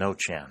gave them no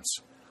chance.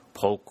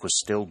 Polk was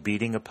still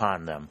beating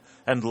upon them,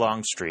 and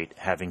Longstreet,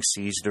 having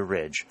seized a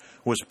ridge,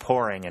 was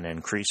pouring an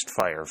increased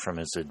fire from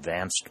his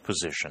advanced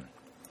position.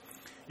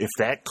 "If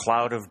that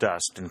cloud of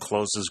dust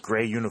encloses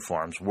gray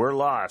uniforms, we're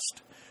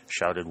lost,"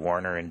 shouted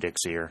Warner in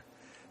Dick's ear.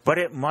 "But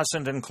it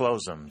mustn't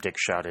enclose them," Dick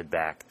shouted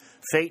back.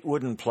 "Fate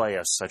wouldn't play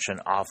us such an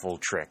awful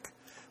trick.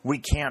 We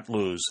can't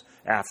lose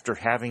after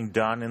having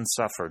done and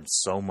suffered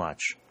so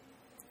much."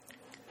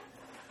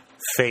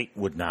 Fate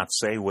would not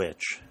say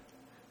which.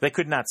 They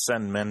could not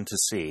send men to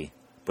see,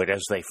 but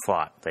as they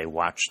fought, they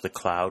watched the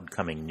cloud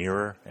coming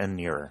nearer and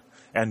nearer,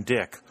 and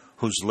Dick,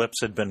 whose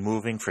lips had been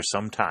moving for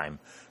some time,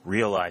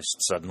 realized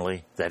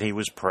suddenly that he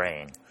was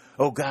praying.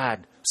 "O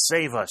God,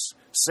 save us,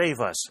 save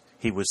us,"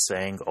 he was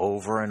saying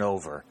over and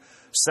over.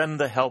 "Send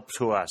the help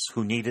to us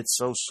who need it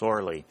so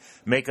sorely.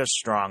 Make us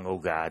strong, O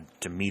God,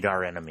 to meet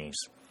our enemies."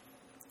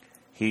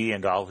 He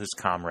and all his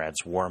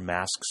comrades wore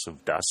masks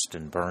of dust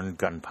and burned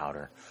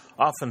gunpowder,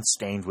 often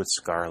stained with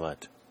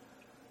scarlet.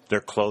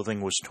 Their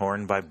clothing was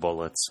torn by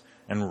bullets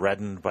and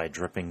reddened by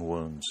dripping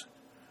wounds.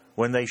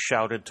 When they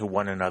shouted to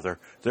one another,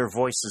 their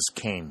voices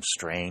came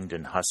strained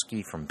and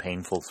husky from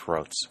painful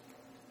throats.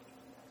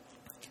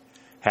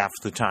 Half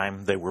the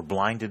time they were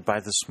blinded by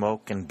the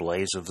smoke and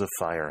blaze of the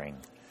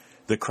firing.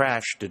 The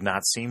crash did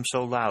not seem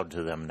so loud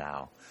to them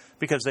now,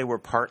 because they were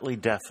partly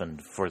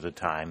deafened for the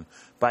time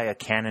by a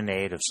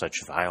cannonade of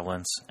such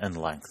violence and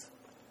length.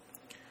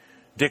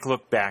 Dick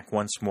looked back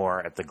once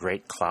more at the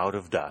great cloud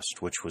of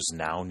dust which was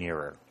now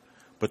nearer,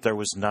 but there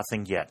was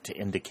nothing yet to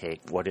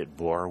indicate what it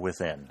bore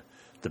within,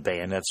 the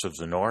bayonets of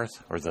the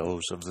North or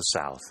those of the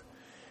South.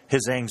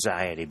 His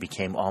anxiety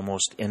became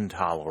almost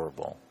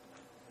intolerable.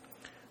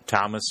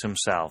 Thomas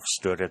himself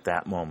stood at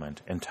that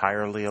moment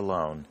entirely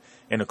alone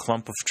in a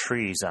clump of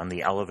trees on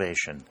the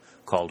elevation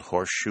called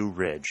Horseshoe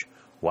Ridge,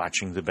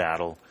 watching the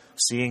battle,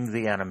 seeing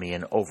the enemy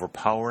in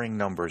overpowering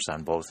numbers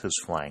on both his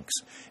flanks,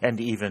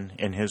 and even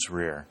in his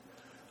rear.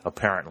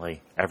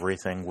 Apparently,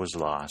 everything was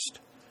lost.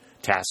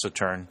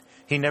 Taciturn,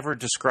 he never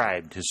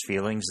described his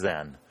feelings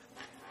then,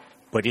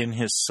 but in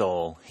his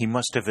soul he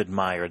must have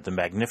admired the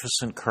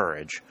magnificent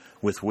courage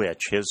with which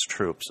his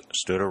troops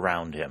stood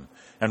around him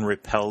and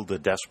repelled the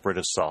desperate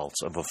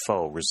assaults of a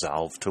foe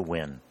resolved to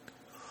win.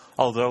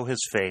 Although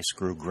his face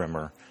grew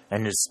grimmer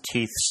and his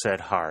teeth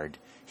set hard,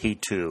 he,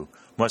 too,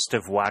 must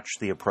have watched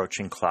the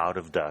approaching cloud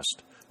of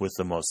dust with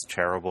the most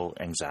terrible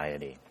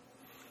anxiety.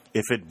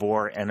 If it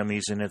bore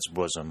enemies in its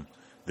bosom,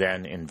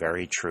 then, in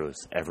very truth,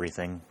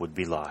 everything would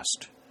be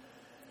lost.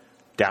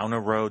 Down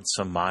a road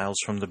some miles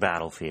from the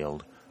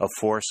battlefield, a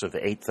force of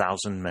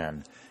 8,000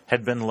 men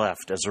had been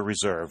left as a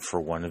reserve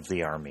for one of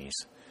the armies.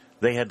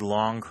 They had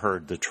long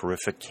heard the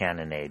terrific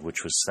cannonade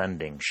which was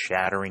sending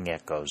shattering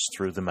echoes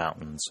through the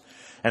mountains,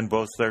 and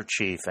both their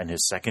chief and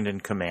his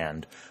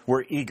second-in-command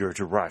were eager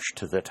to rush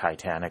to the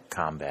titanic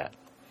combat.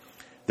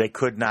 They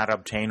could not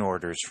obtain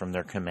orders from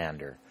their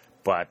commander,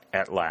 but,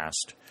 at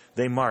last,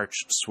 they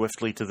marched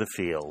swiftly to the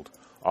field,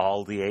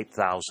 all the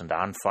 8,000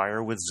 on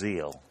fire with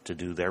zeal to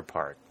do their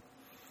part.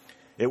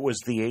 It was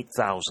the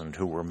 8,000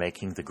 who were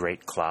making the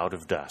great cloud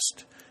of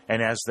dust,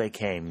 and as they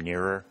came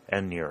nearer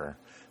and nearer,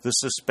 the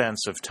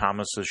suspense of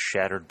Thomas's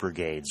shattered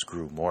brigades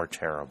grew more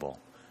terrible.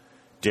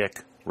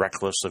 Dick,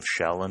 reckless of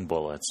shell and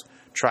bullets,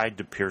 tried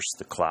to pierce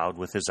the cloud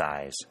with his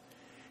eyes.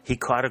 He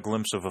caught a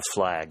glimpse of a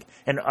flag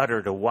and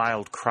uttered a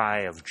wild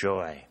cry of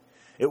joy.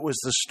 It was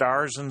the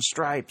Stars and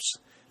Stripes.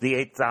 The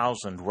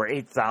 8,000 were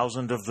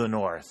 8,000 of the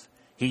North.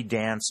 He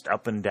danced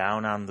up and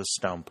down on the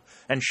stump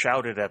and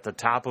shouted at the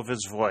top of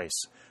his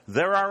voice,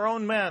 "They're our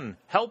own men!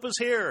 Help is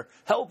here!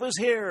 Help is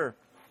here!"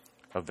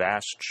 A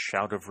vast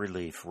shout of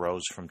relief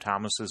rose from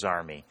Thomas's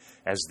army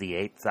as the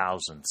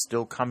 8,000,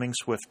 still coming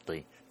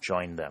swiftly,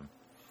 joined them.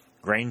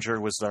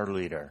 Granger was their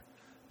leader,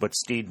 but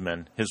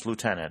Steedman, his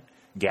lieutenant,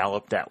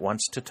 galloped at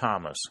once to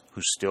Thomas,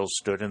 who still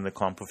stood in the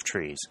clump of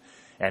trees,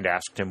 and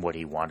asked him what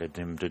he wanted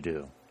him to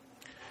do.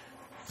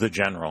 The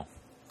general,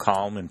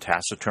 calm and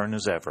taciturn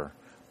as ever,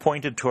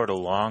 pointed toward a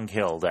long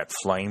hill that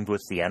flamed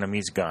with the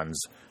enemy's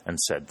guns and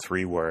said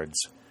 3 words,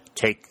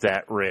 "Take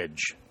that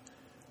ridge."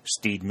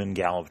 Steedman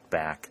galloped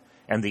back,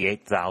 and the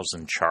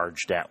 8,000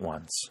 charged at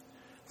once.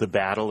 The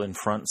battle in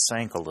front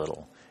sank a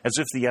little, as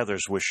if the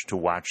others wished to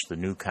watch the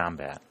new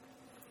combat.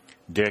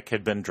 Dick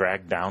had been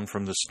dragged down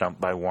from the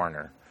stump by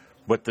Warner,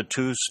 but the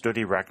two stood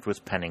erect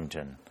with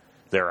Pennington,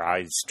 their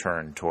eyes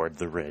turned toward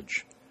the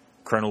ridge.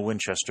 Colonel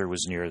Winchester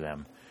was near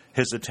them,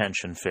 his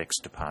attention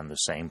fixed upon the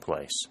same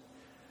place.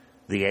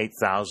 The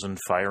 8,000,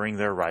 firing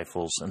their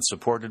rifles and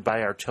supported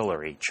by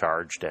artillery,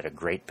 charged at a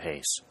great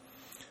pace.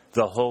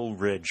 The whole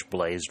ridge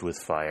blazed with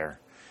fire,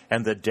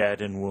 and the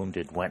dead and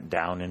wounded went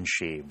down in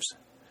sheaves.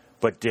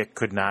 But Dick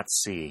could not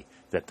see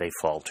that they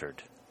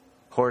faltered.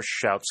 Hoarse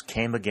shouts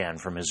came again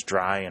from his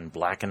dry and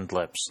blackened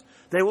lips.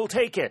 "They will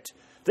take it!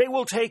 They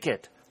will take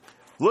it!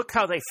 Look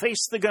how they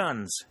face the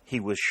guns!" he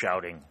was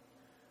shouting.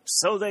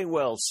 "So they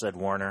will," said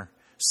Warner.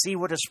 "See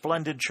what a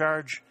splendid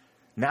charge!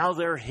 Now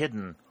they're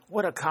hidden.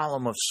 What a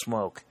column of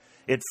smoke!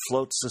 It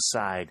floats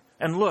aside.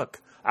 And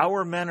look,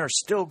 our men are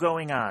still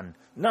going on.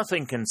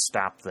 Nothing can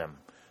stop them.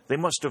 They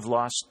must have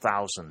lost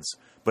thousands,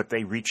 but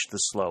they reached the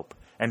slope,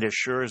 and as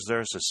sure as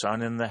there's a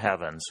sun in the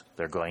heavens,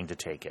 they're going to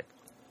take it."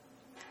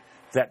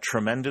 That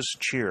tremendous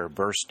cheer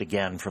burst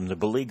again from the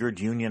beleaguered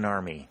Union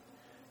army.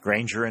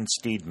 Granger and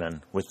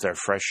Steedman, with their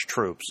fresh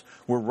troops,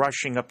 were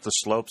rushing up the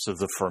slopes of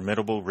the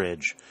formidable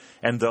ridge,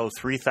 and though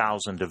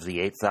 3,000 of the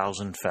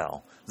 8,000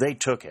 fell, they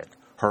took it,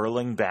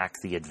 hurling back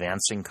the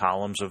advancing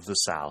columns of the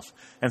South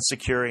and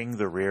securing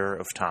the rear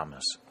of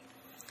Thomas.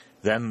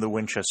 Then the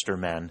Winchester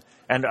men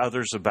and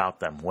others about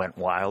them went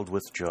wild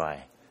with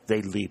joy.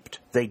 They leaped,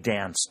 they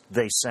danced,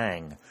 they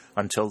sang,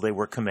 until they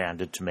were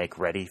commanded to make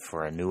ready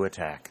for a new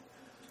attack.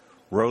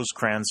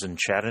 Rosecrans and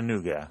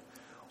Chattanooga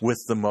with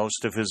the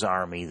most of his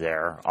army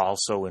there,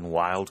 also in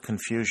wild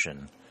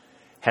confusion,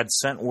 had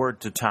sent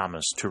word to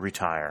Thomas to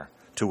retire,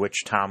 to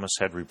which Thomas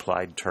had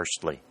replied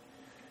tersely,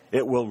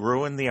 "It will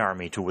ruin the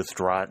army to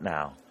withdraw it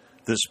now.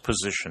 This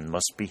position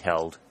must be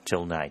held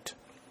till night."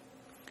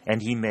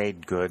 And he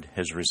made good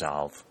his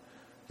resolve.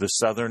 The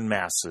southern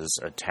masses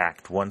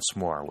attacked once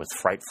more with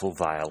frightful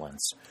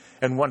violence,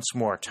 and once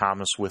more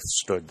Thomas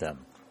withstood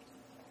them.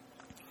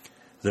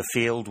 The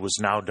field was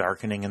now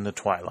darkening in the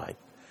twilight,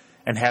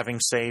 and having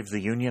saved the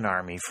Union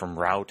army from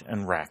rout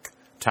and wreck,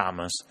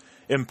 Thomas,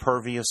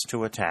 impervious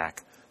to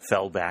attack,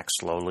 fell back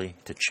slowly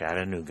to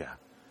Chattanooga.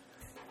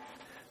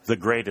 The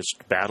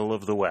greatest battle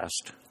of the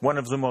West, one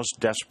of the most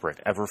desperate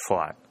ever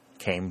fought,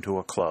 came to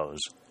a close.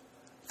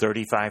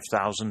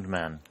 35,000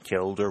 men,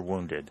 killed or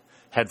wounded,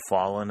 had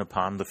fallen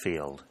upon the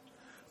field.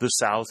 The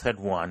South had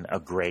won a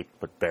great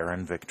but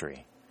barren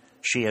victory.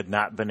 She had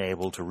not been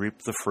able to reap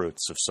the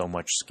fruits of so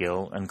much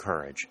skill and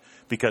courage,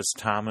 because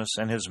Thomas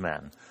and his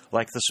men,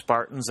 like the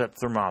Spartans at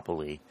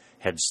Thermopylae,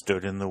 had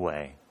stood in the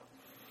way.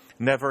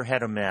 Never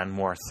had a man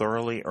more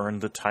thoroughly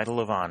earned the title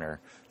of honor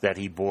that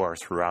he bore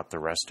throughout the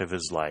rest of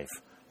his life,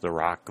 the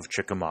Rock of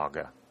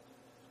Chickamauga.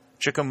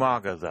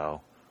 Chickamauga,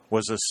 though,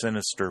 was a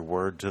sinister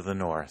word to the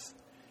North.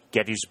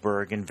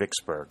 Gettysburg and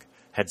Vicksburg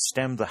had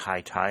stemmed the high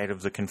tide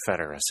of the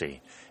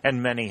Confederacy,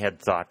 and many had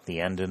thought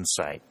the end in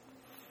sight.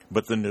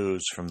 But the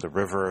news from the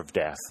River of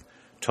Death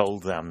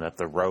told them that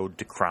the road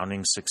to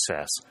crowning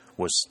success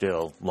was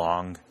still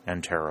long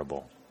and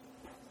terrible.